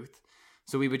the booth.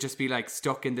 So we would just be like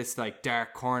stuck in this like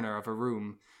dark corner of a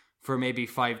room for maybe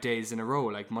 5 days in a row,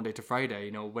 like Monday to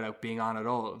Friday, without being on at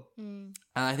all. And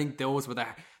I think those were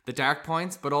the dark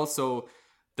points, but also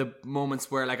the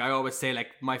moments where, like I always say, like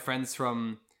my friends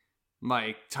from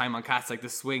my time on Cats, like the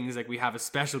swings, like we have a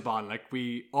special bond. Like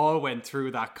we all went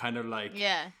through that kind of like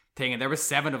thing, and there was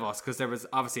 7 of us, because there was,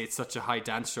 obviously it's such a high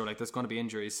dance show, like there's going to be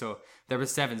injuries, so there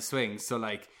was 7 swings. So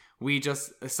like we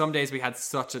just, some days we had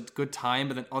such a good time,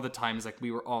 but then other times like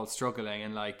we were all struggling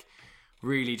and like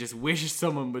really just wish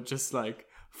someone would just like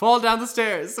fall down the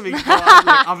stairs so we could go on.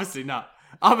 Like, obviously not,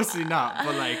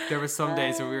 but like there were some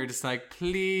days where we were just like,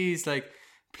 please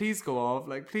go off,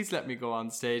 like please let me go on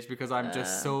stage, because I'm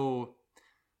just so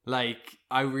like,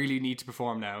 I really need to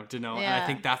perform now, And I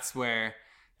think that's where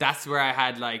that's where I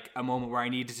had like a moment where I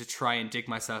needed to try and dig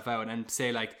myself out and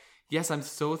say like, yes, I'm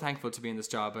so thankful to be in this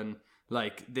job, and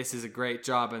like this is a great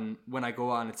job, and when I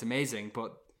go on it's amazing.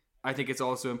 But I think it's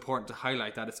also important to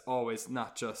highlight that it's always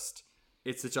not just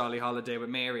it's a jolly holiday with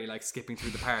Mary, like skipping through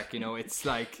the park, you know. It's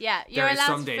like you're there are allowed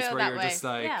some to days feel where that you're way. just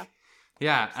like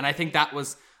and I think that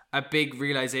was a big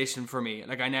realization for me.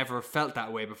 Like I never felt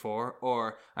that way before,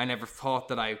 or I never thought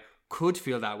that I could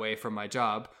feel that way from my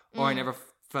job, or I never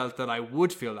felt that I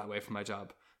would feel that way from my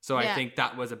job. So I think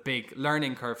that was a big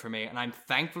learning curve for me, and I'm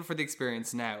thankful for the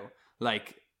experience now,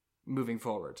 like moving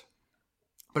forward.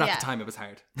 But at the time it was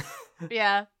hard.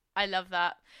 Yeah, I love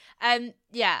that.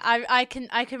 I can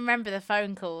remember the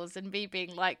phone calls and me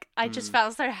being like, I just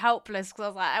felt so helpless because I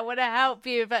was like, I want to help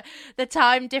you, but the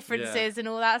time differences and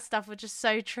all that stuff were just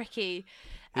so tricky.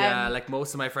 Yeah, like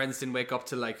most of my friends didn't wake up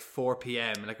till like 4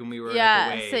 p.m. like when we were like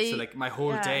away. So like my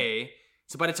whole day.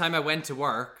 So by the time I went to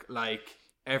work, like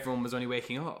everyone was only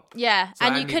waking up. Yeah, so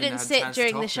and you couldn't sit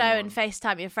during the show and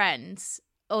FaceTime your friends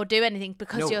or do anything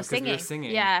because you're singing. We were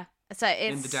singing. Yeah, so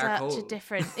it's in the dark such hole. a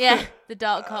different, the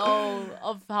dark hole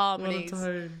of harmonies. What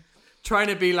a time. Trying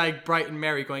to be like bright and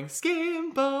merry, going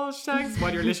skimble shanks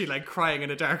while you're literally like crying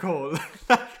in a dark hole.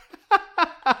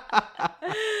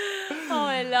 Oh,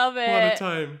 I love it. What a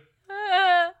time.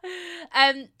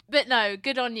 But no,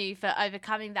 good on you for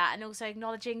overcoming that and also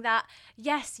acknowledging that,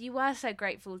 yes, you were so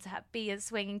grateful to be at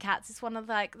Swinging Cats. It's one of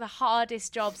like the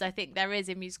hardest jobs I think there is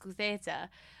in musical theatre.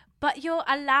 But you're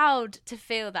allowed to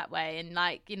feel that way, and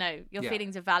like, you know, your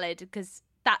feelings are valid, because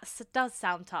that does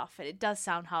sound tough and it does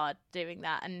sound hard doing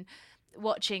that and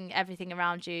watching everything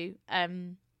around you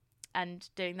and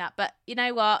doing that. But you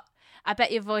know what? I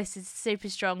bet your voice is super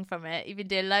strong from it. You've been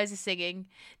doing loads of singing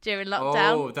during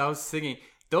lockdown. Oh, that was singing.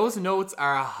 Those notes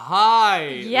are high.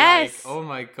 Yes. Like, oh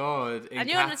my God. And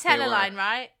you're on the tenor line,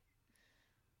 right?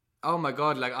 Oh my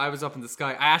God, like I was up in the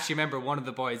sky. I actually remember one of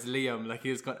the boys, Liam, like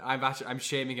he was going, I'm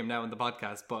shaming him now on the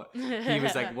podcast, but he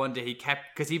was like, one day he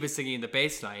kept, because he was singing in the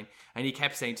bass line, and he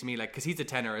kept saying to me, like, because he's a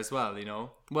tenor as well, you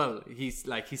know, well, he's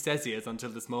like, he says he is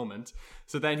until this moment.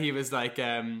 So then he was like,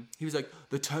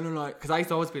 the tenor line, because I used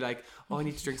to always be like, oh, I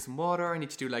need to drink some water, I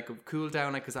need to do like a cool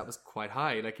down, like, because that was quite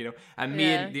high, like, you know, and me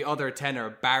and the other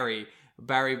tenor, Barry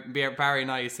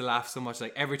and I used to laugh so much,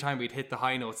 like every time we'd hit the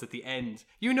high notes at the end.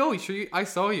 You know, I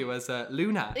saw you as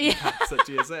Luna at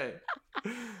GSA.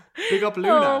 Big up Luna.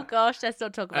 Oh gosh, let's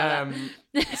not talk about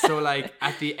that. So like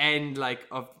at the end, like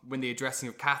of when the addressing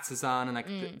of Cats is on, and like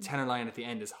the tenor line at the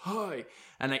end is high,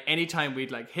 and like anytime we'd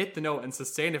like hit the note and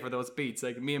sustain it for those beats,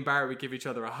 like me and Barry would give each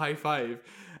other a high five.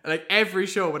 And, like every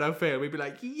show without fail, we'd be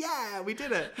like, yeah, we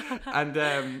did it. And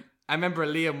I remember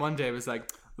Liam one day was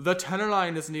like, the tenor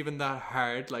line isn't even that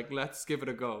hard, like let's give it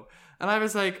a go. And I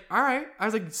was like, all right. I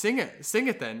was like, sing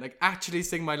it then, like actually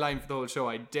sing my line for the whole show,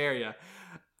 I dare ya.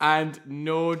 And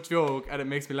no joke, and it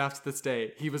makes me laugh to this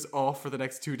day, he was off for the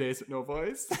next 2 days with no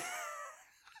voice.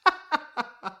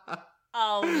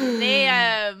 Oh,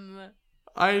 Liam.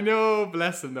 I know,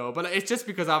 bless him though, but it's just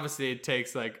because obviously it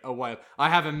takes like a while. I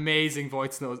have amazing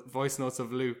voice notes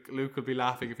of Luke. Luke will be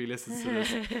laughing if he listens to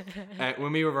this.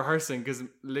 When we were rehearsing, because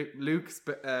Luke's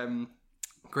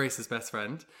Grace's best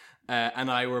friend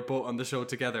and I were both on the show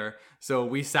together, so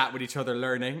we sat with each other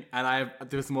learning, and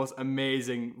there was the most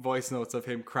amazing voice notes of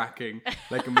him cracking,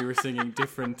 like when we were singing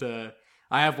different.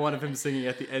 I have one of him singing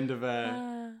at the end of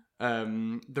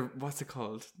what's it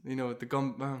called? You know, the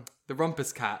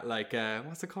Rumpus Cat, like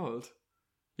what's it called?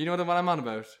 You know the one I'm on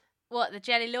about? What, the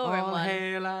Jelly Lauren all one? All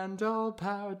hail and all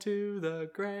power to the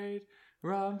great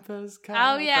Rumpus Cat.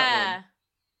 Oh yeah,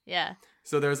 yeah.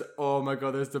 So there's, oh my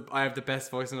God, I have the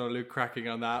best voice note of Luke cracking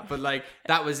on that, but like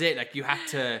that was it. Like we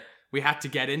had to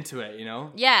get into it, you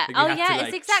know? Yeah. Like,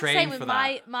 it's the exact same with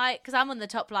my because I'm on the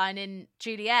top line in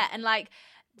Juliet, and like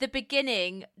the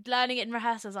beginning, learning it in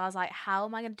rehearsals, I was like, how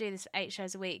am I going to do this for 8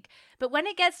 shows a week? But when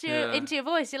it gets into your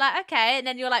voice, you're like, okay, and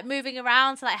then you're like moving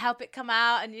around to like help it come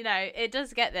out, and you know, it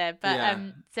does get there. But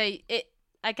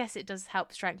I guess it does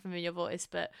help strengthen your voice,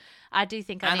 but I do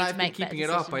think I need to make better decisions. And I've been keeping it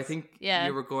up. I think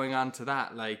you were going on to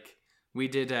that. Like we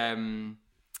did our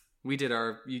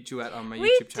duet on my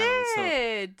YouTube channel. We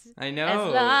did. So, I know.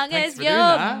 As long Thanks as for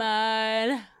you're doing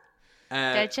mine.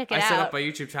 Go check it out. I set up my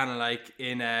YouTube channel like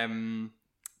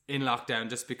in lockdown,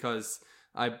 just because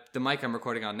the mic I'm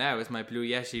recording on now is my Blue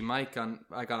Yeti mic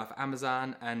I got off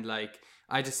Amazon, and like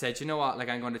I just said, you know what, like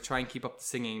I'm going to try and keep up the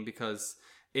singing because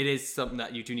it is something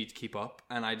that you do need to keep up.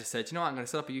 And I just said, you know what, I'm going to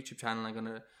set up a YouTube channel. I'm going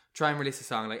to try and release a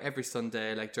song like every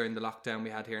Sunday, like during the lockdown we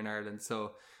had here in Ireland.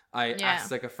 So I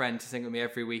asked like a friend to sing with me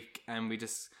every week, and we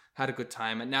just had a good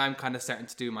time. And now I'm kind of starting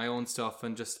to do my own stuff,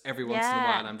 and just every once in a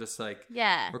while I'm just like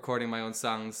recording my own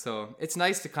songs. So it's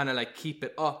nice to kind of like keep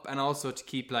it up, and also to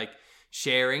keep like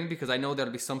sharing, because I know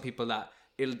there'll be some people that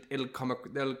they'll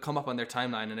come up on their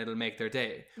timeline and it'll make their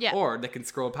day. Yeah. Or they can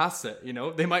scroll past it, you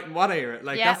know. They mightn't want to hear it.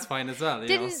 Like that's fine as well,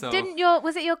 you know. So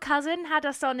was it your cousin had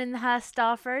us on in her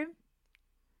staff room?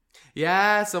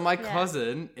 Yeah, so my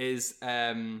cousin is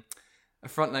a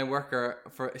frontline worker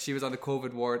she was on the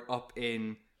COVID ward up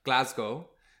in Glasgow.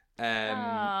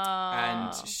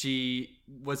 And she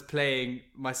was playing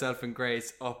myself and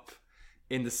Grace up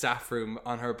in the staff room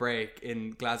on her break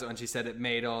in Glasgow, and she said it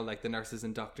made all like the nurses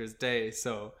and doctors' day.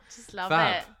 So just love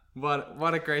fab. it.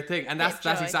 What a great thing. And that's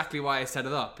exactly why I set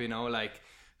it up, you know, like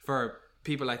for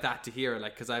people like that to hear,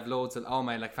 like, because I have loads of all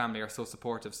my like family are so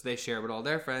supportive, so they share with all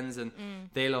their friends, and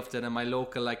they loved it. And my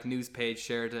local like news page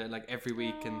shared it like every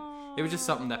week, and it was just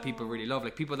something that people really love.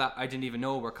 Like people that I didn't even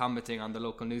know were commenting on the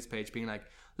local news page, being like,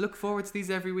 look forward to these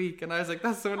every week. And I was like,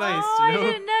 that's so nice. Oh, you know? I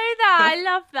didn't know that. I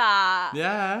love that.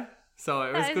 Yeah. So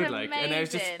it was good, amazing.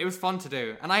 like, and it was fun to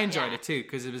do, and I enjoyed it too,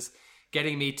 because it was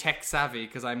getting me tech savvy,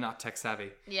 because I'm not tech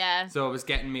savvy. Yeah. So it was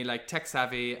getting me like tech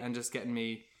savvy, and just getting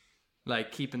me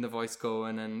like keeping the voice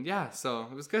going, and so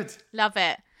it was good. Love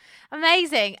it.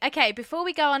 Amazing. Okay, before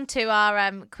we go on to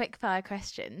our quick fire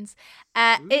questions,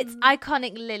 it's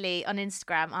Iconic Lily on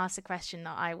Instagram asked a question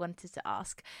that I wanted to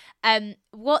ask.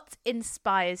 What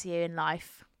inspires you in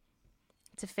life?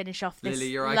 To finish off this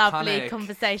Lily, you're lovely iconic.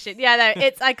 Conversation. Yeah, no,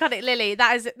 it's Iconic Lily.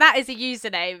 That is a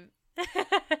username.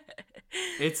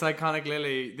 It's Iconic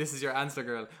Lily. This is your answer,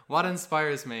 girl. What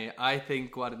inspires me? I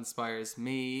think what inspires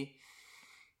me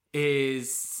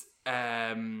is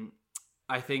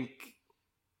I think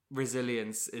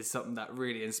resilience is something that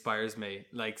really inspires me.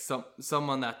 Like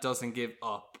someone that doesn't give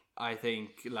up. I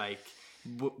think like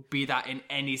be that in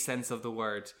any sense of the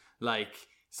word. Like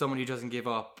someone who doesn't give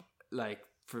up, like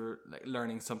for like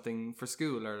learning something for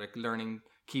school, or like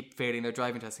keep failing their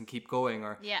driving test and keep going,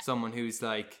 or someone who's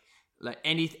like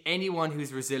anyone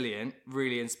who's resilient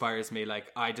really inspires me. Like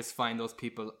I just find those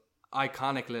people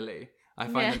iconic, Lily. I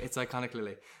find them, it's Iconic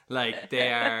Lily. Like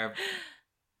they are.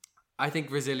 I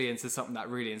think resilience is something that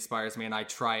really inspires me, and I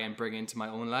try and bring into my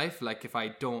own life. Like if I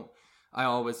don't, I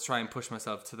always try and push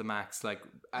myself to the max, like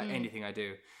anything I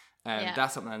do.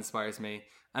 That's something that inspires me.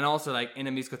 And also like in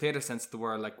a musical theatre sense of the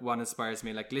word, like what inspires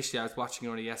me, like literally I was watching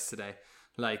it only yesterday,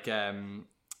 like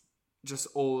just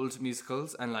old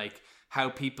musicals, and like how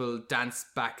people dance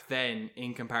back then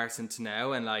in comparison to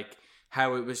now, and like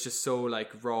how it was just so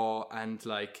like raw, and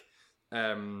like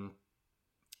the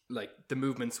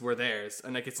movements were theirs,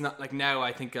 and like it's not like now.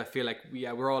 I feel like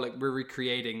we're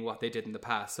recreating what they did in the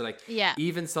past. So like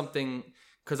even something,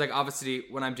 because like obviously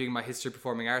when I'm doing my history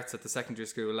performing arts at the secondary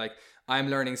school, like I'm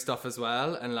learning stuff as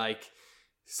well, and like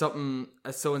something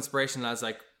as so inspirational as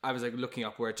like I was like looking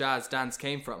up where jazz dance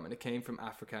came from, and it came from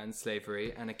Africa and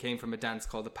slavery, and it came from a dance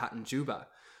called the Pat and Juba,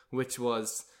 which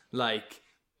was like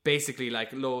basically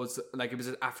like loads, like it was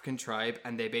an African tribe,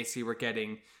 and they basically were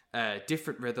getting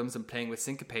different rhythms and playing with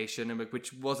syncopation, and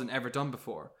which wasn't ever done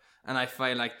before. And I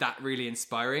find like that really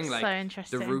inspiring, like so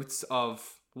interesting. The roots of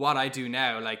what I do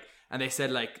now. Like, and they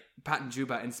said like Pat and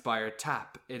Juba inspired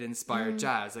tap, it inspired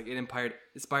jazz, like it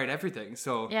inspired everything.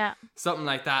 So something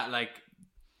like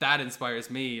that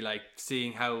inspires me, like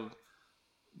seeing how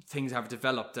things have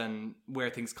developed and where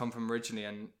things come from originally.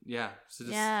 And so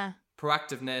just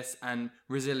proactiveness and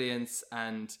resilience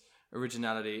and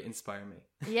originality inspire me.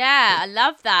 Yeah, I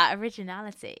love that.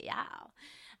 Originality. Yeah.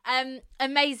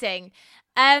 Amazing.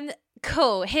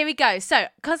 Cool. Here we go. So,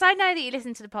 because I know that you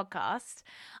listen to the podcast,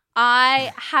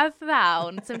 I have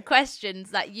found some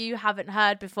questions that you haven't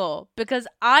heard before, because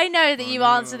I know that you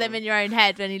answer them in your own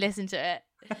head when you listen to it.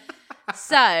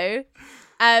 So,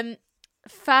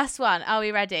 first one. Are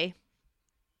we ready?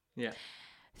 Yeah.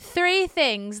 3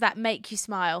 things that make you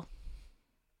smile.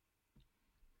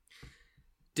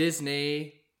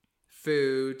 Disney,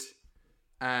 food,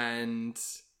 and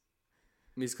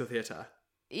musical theatre.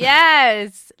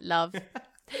 Yes, love.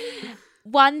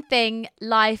 One thing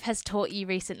life has taught you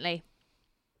recently.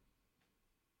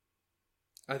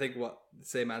 I think the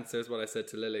same answer as what I said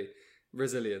to Lily.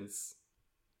 Resilience.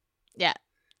 Yeah.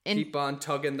 Keep on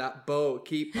tugging that boat.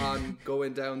 Keep on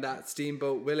going down that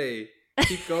Steamboat Willie.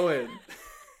 Keep going.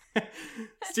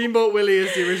 Steamboat Willie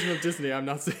is the original Disney. I'm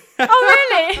not saying. Oh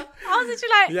really? I was actually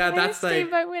like, yeah, that's like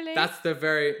Steamboat Willie. That's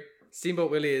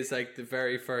Steamboat Willie is like the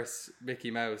very first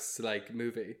Mickey Mouse like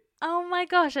movie. Oh my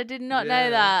gosh, I did not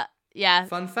know that. Yeah.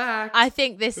 Fun fact. I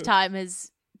think this time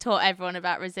has taught everyone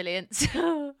about resilience.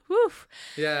 Woof.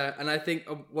 Yeah, and I think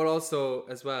what also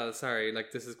as well. Sorry,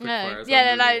 like this is quick fire. No, so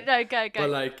I'm no, moving it. go. But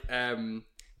like,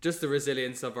 just the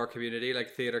resilience of our community,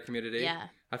 like theatre community. Yeah.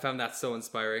 I found that so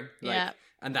inspiring. Like, Yeah.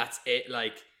 and that's it.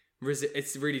 Like,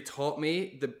 it's really taught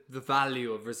me the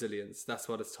value of resilience. That's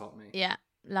what it's taught me. Yeah,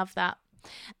 love that.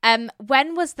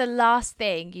 When was the last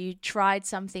thing you tried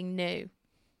something new?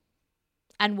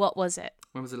 And what was it?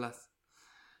 When was the last?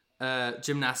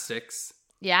 Gymnastics.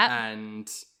 Yeah. And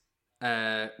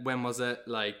when was it?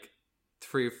 Like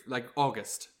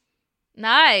August.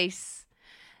 Nice.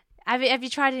 Have you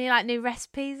tried any like new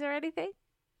recipes or anything?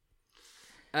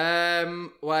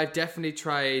 Well, I've definitely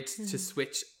tried to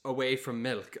switch away from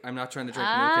milk. I'm not trying to drink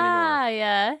milk anymore.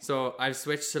 Yeah. So I've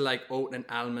switched to like oat and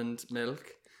almond milk.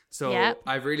 So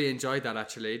I've really enjoyed that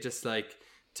actually. Just like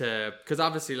because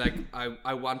obviously like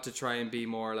I want to try and be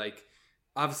more like,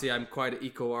 obviously I'm quite an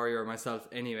eco warrior myself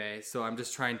anyway. So I'm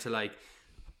just trying to like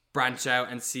branch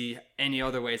out and see any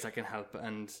other ways I can help.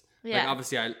 And like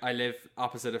obviously I live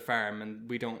opposite a farm and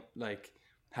we don't like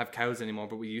have cows anymore,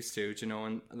 but we used to, you know,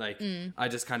 and like I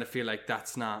just kind of feel like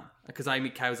that's not, because I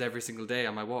meet cows every single day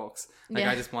on my walks. Like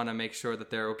I just want to make sure that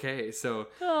they're okay. So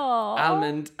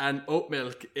almond and oat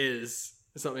milk is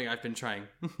something I've been trying.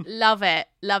 Love it.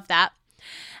 Love that.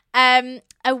 A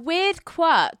weird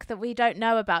quirk that we don't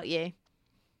know about you.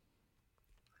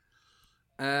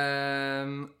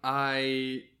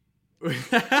 I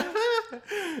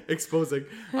exposing.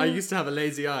 I used to have a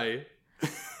lazy eye.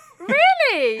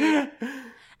 Really?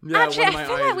 Yeah, actually, I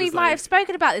feel like we might have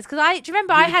spoken about this, because do you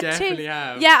remember I had two?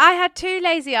 Have. Yeah, I had two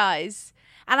lazy eyes,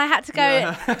 and I had to go.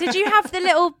 Yeah. Did you have the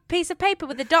little piece of paper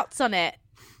with the dots on it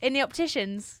in the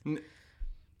opticians?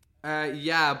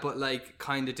 Yeah, but like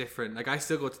kind of different. Like I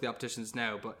still go to the opticians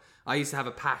now, but I used to have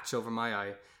a patch over my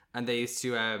eye, and they used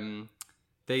to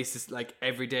like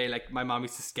every day, like my mom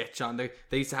used to sketch on. They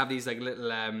used to have these like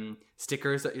little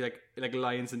stickers that like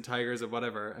lions and tigers or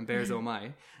whatever, and bears oh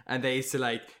my. And they used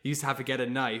to have to get a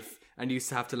knife and used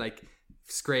to have to like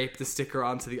scrape the sticker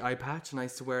onto the eye patch, and I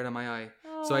used to wear it on my eye.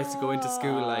 So I used to go into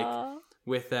school like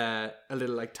with a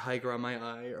little like tiger on my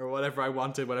eye or whatever I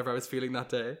wanted, whatever I was feeling that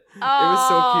day. It was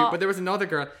so cute. But there was another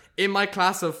girl in my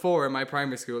class of 4 in my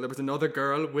primary school. There was another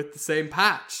girl with the same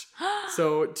patch.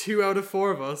 So 2 out of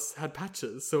 4 of us had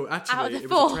patches. So actually it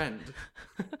was a trend.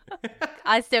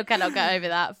 I still cannot get over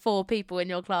that. 4 people in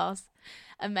your class.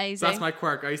 Amazing. So that's my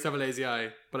quirk. I used to have a lazy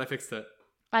eye, but I fixed it.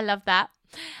 I love that.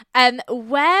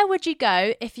 Where would you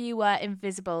go if you were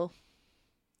invisible?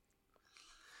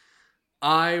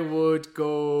 I would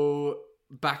go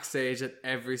backstage at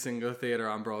every single theatre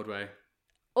on Broadway.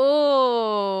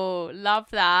 Oh, love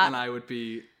that. And I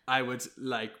would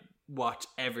like watch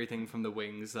everything from the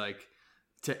wings, like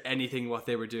to anything what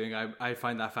they were doing. I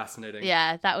find that fascinating.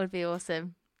 Yeah, that would be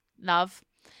awesome. Love.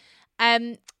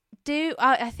 I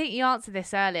think you answered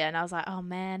this earlier and I was like, oh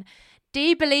man. Do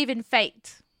you believe in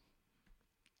fate?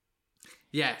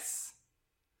 Yes.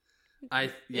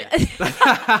 I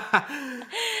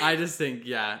just think,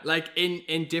 yeah, like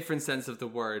in different sense of the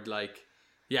word, like,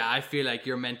 yeah, I feel like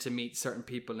you're meant to meet certain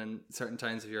people in certain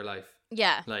times of your life.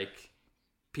 Yeah. Like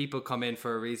people come in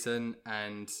for a reason,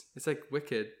 and it's like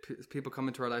wicked. People come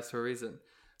into our lives for a reason.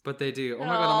 But they do. Oh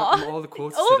my God, I'm all the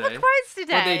quotes all today. the quotes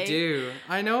today. But they do.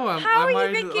 I know. How are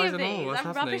you thinking I of don't know these? what's I'm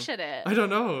happening. rubbish at it. I don't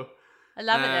know. I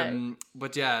love it though.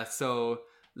 But yeah, so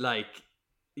like,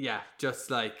 yeah,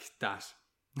 just like that.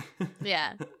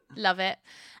 Yeah, love it.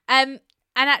 And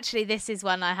actually, this is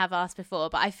one I have asked before,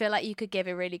 but I feel like you could give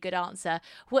a really good answer.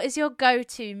 What is your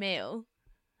go-to meal?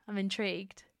 I'm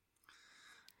intrigued.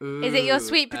 Ooh, is it your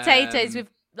sweet potatoes with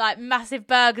like massive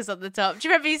burgers on the top? Do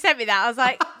you remember you sent me that? I was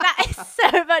like, that is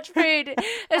so much food.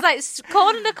 It was like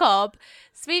corn on the cob,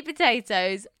 sweet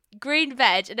potatoes, green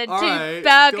veg, and then all 2 right,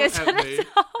 burgers don't on help the me.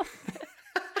 top.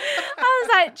 I was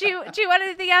like, do you want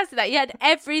anything else to that? You had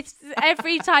every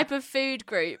type of food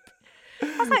group.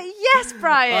 I was like, yes,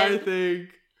 Brian. I think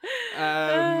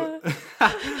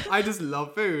I just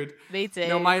love food. Me too.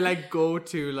 No, my like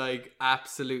go-to like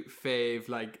absolute fave,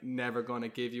 like never gonna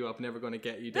give you up, never gonna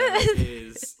get you down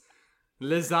is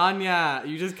lasagna.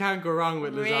 You just can't go wrong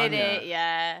with lasagna. Really?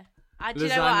 Yeah. Do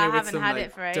you Lasagna know what? I with haven't some had like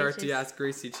it for ages. dirty ass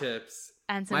greasy chips.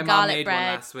 And some my mom garlic made bread.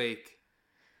 one last week.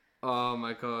 Oh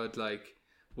my God, like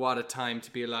what a time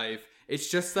to be alive. It's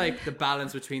just like the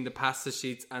balance between the pasta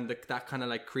sheets and that kind of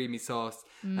like creamy sauce,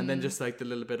 and then just like the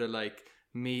little bit of like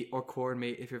meat or corned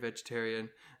meat if you're vegetarian,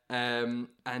 and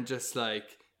just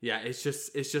like, yeah, it's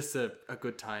just a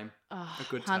good time. Oh, a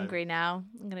good time. hungry now.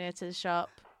 I'm gonna go to the shop,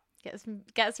 get some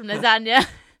lasagna.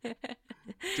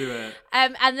 Do it.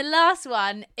 And the last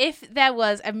one, if there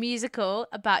was a musical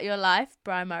about your life,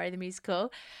 Brian Murray the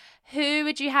musical, who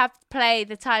would you have play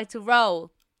the title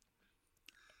role?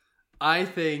 I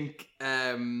think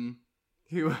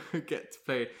who would get to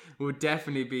play would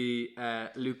definitely be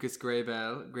Lucas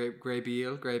Grabeel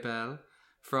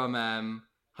from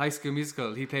High School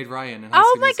Musical. He played Ryan in High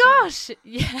School Musical. Oh my gosh!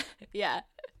 Yeah.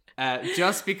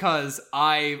 Just because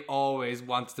I always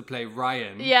wanted to play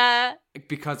Ryan. Yeah.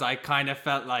 Because I kind of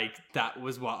felt like that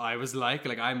was what I was like.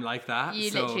 Like, I'm like that. You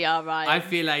literally are Ryan. I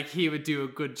feel like he would do a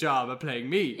good job at playing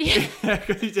me.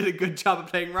 Because he did a good job at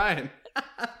playing Ryan.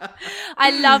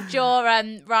 I loved your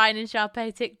Ryan and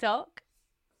Sharpay TikTok.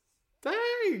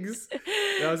 Thanks.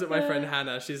 I was with my friend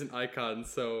Hannah. She's an icon.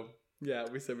 So, yeah,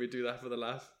 we said we'd do that for the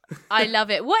laugh. I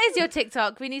love it. What is your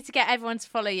TikTok? We need to get everyone to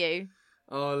follow you.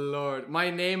 Oh Lord, my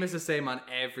name is the same on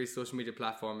every social media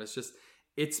platform. It's just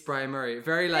It's Brian Murray,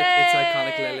 very like It's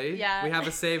Iconic Lily. Yeah, we have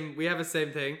a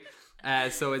same thing.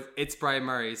 So it's Brian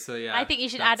Murray. So yeah, I think you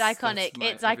should add iconic.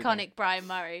 It's Iconic Brian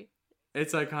Murray.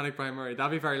 It's Iconic Brian Murray.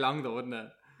 That'd be very long though, wouldn't it?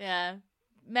 Yeah,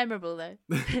 memorable though.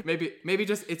 maybe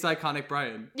just It's Iconic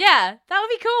Brian. Yeah, that would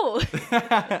be cool.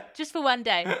 Just for one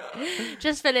day.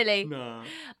 Just for Lily. No.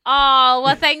 Oh,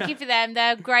 well, thank you for them.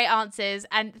 They're great answers.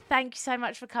 And thank you so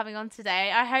much for coming on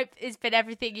today. I hope it's been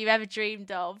everything you ever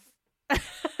dreamed of.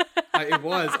 It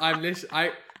was. I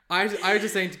was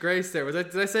just saying to Grace there,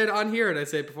 did I say it on here or did I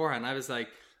say it beforehand? I was like,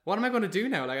 what am I going to do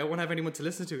now? Like, I won't have anyone to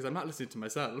listen to because I'm not listening to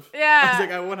myself. Yeah. I was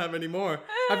like, I won't have any more.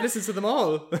 I've listened to them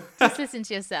all. Just listen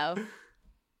to yourself.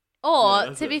 Or,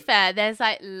 yeah, to be fair, there's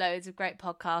like loads of great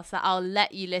podcasts that I'll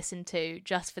let you listen to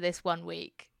just for this 1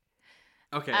 week.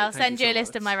 Okay. I'll send you a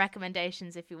list of my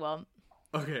recommendations if you want.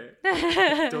 Okay.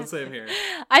 Don't say them here.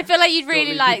 I feel like you'd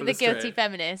really lead like people The astray. Guilty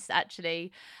Feminist,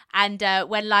 actually. And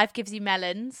When Life Gives You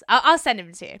Melons. I'll send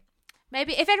them to you.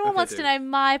 Maybe if anyone wants to know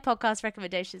my podcast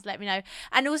recommendations, let me know.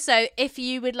 And also, if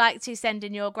you would like to send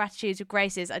in your gratitudes or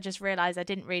graces, I just realised I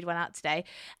didn't read one out today.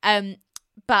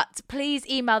 But please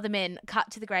email them in,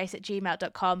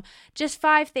 cuttothegrace@gmail.com. Just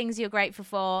 5 things you're grateful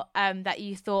for that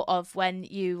you thought of when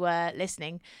you were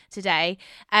listening today.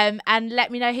 And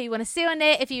let me know who you want to see on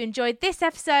it. If you enjoyed this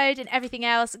episode and everything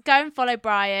else, go and follow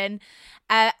Brian.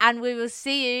 And we will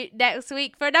see you next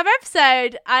week for another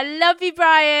episode. I love you,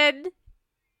 Brian.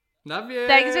 Love you.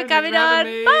 Thanks for coming on.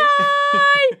 Me.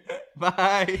 Bye.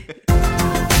 Bye.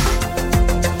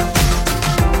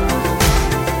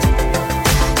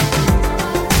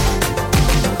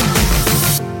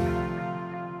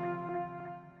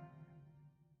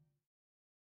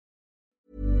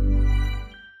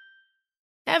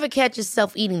 Ever catch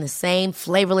yourself eating the same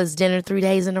flavorless dinner 3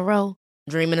 days in a row?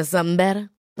 Dreaming of something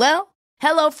better? Well,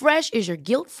 HelloFresh is your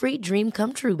guilt-free dream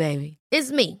come true, baby.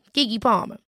 It's me, Keke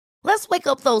Palmer. Let's wake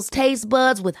up those taste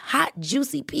buds with hot,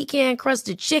 juicy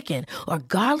pecan-crusted chicken or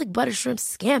garlic butter shrimp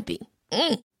scampi.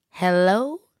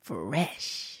 Hello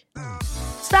Fresh.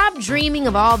 Stop dreaming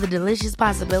of all the delicious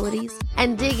possibilities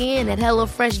and dig in at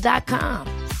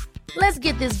HelloFresh.com. Let's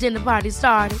get this dinner party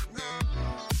started.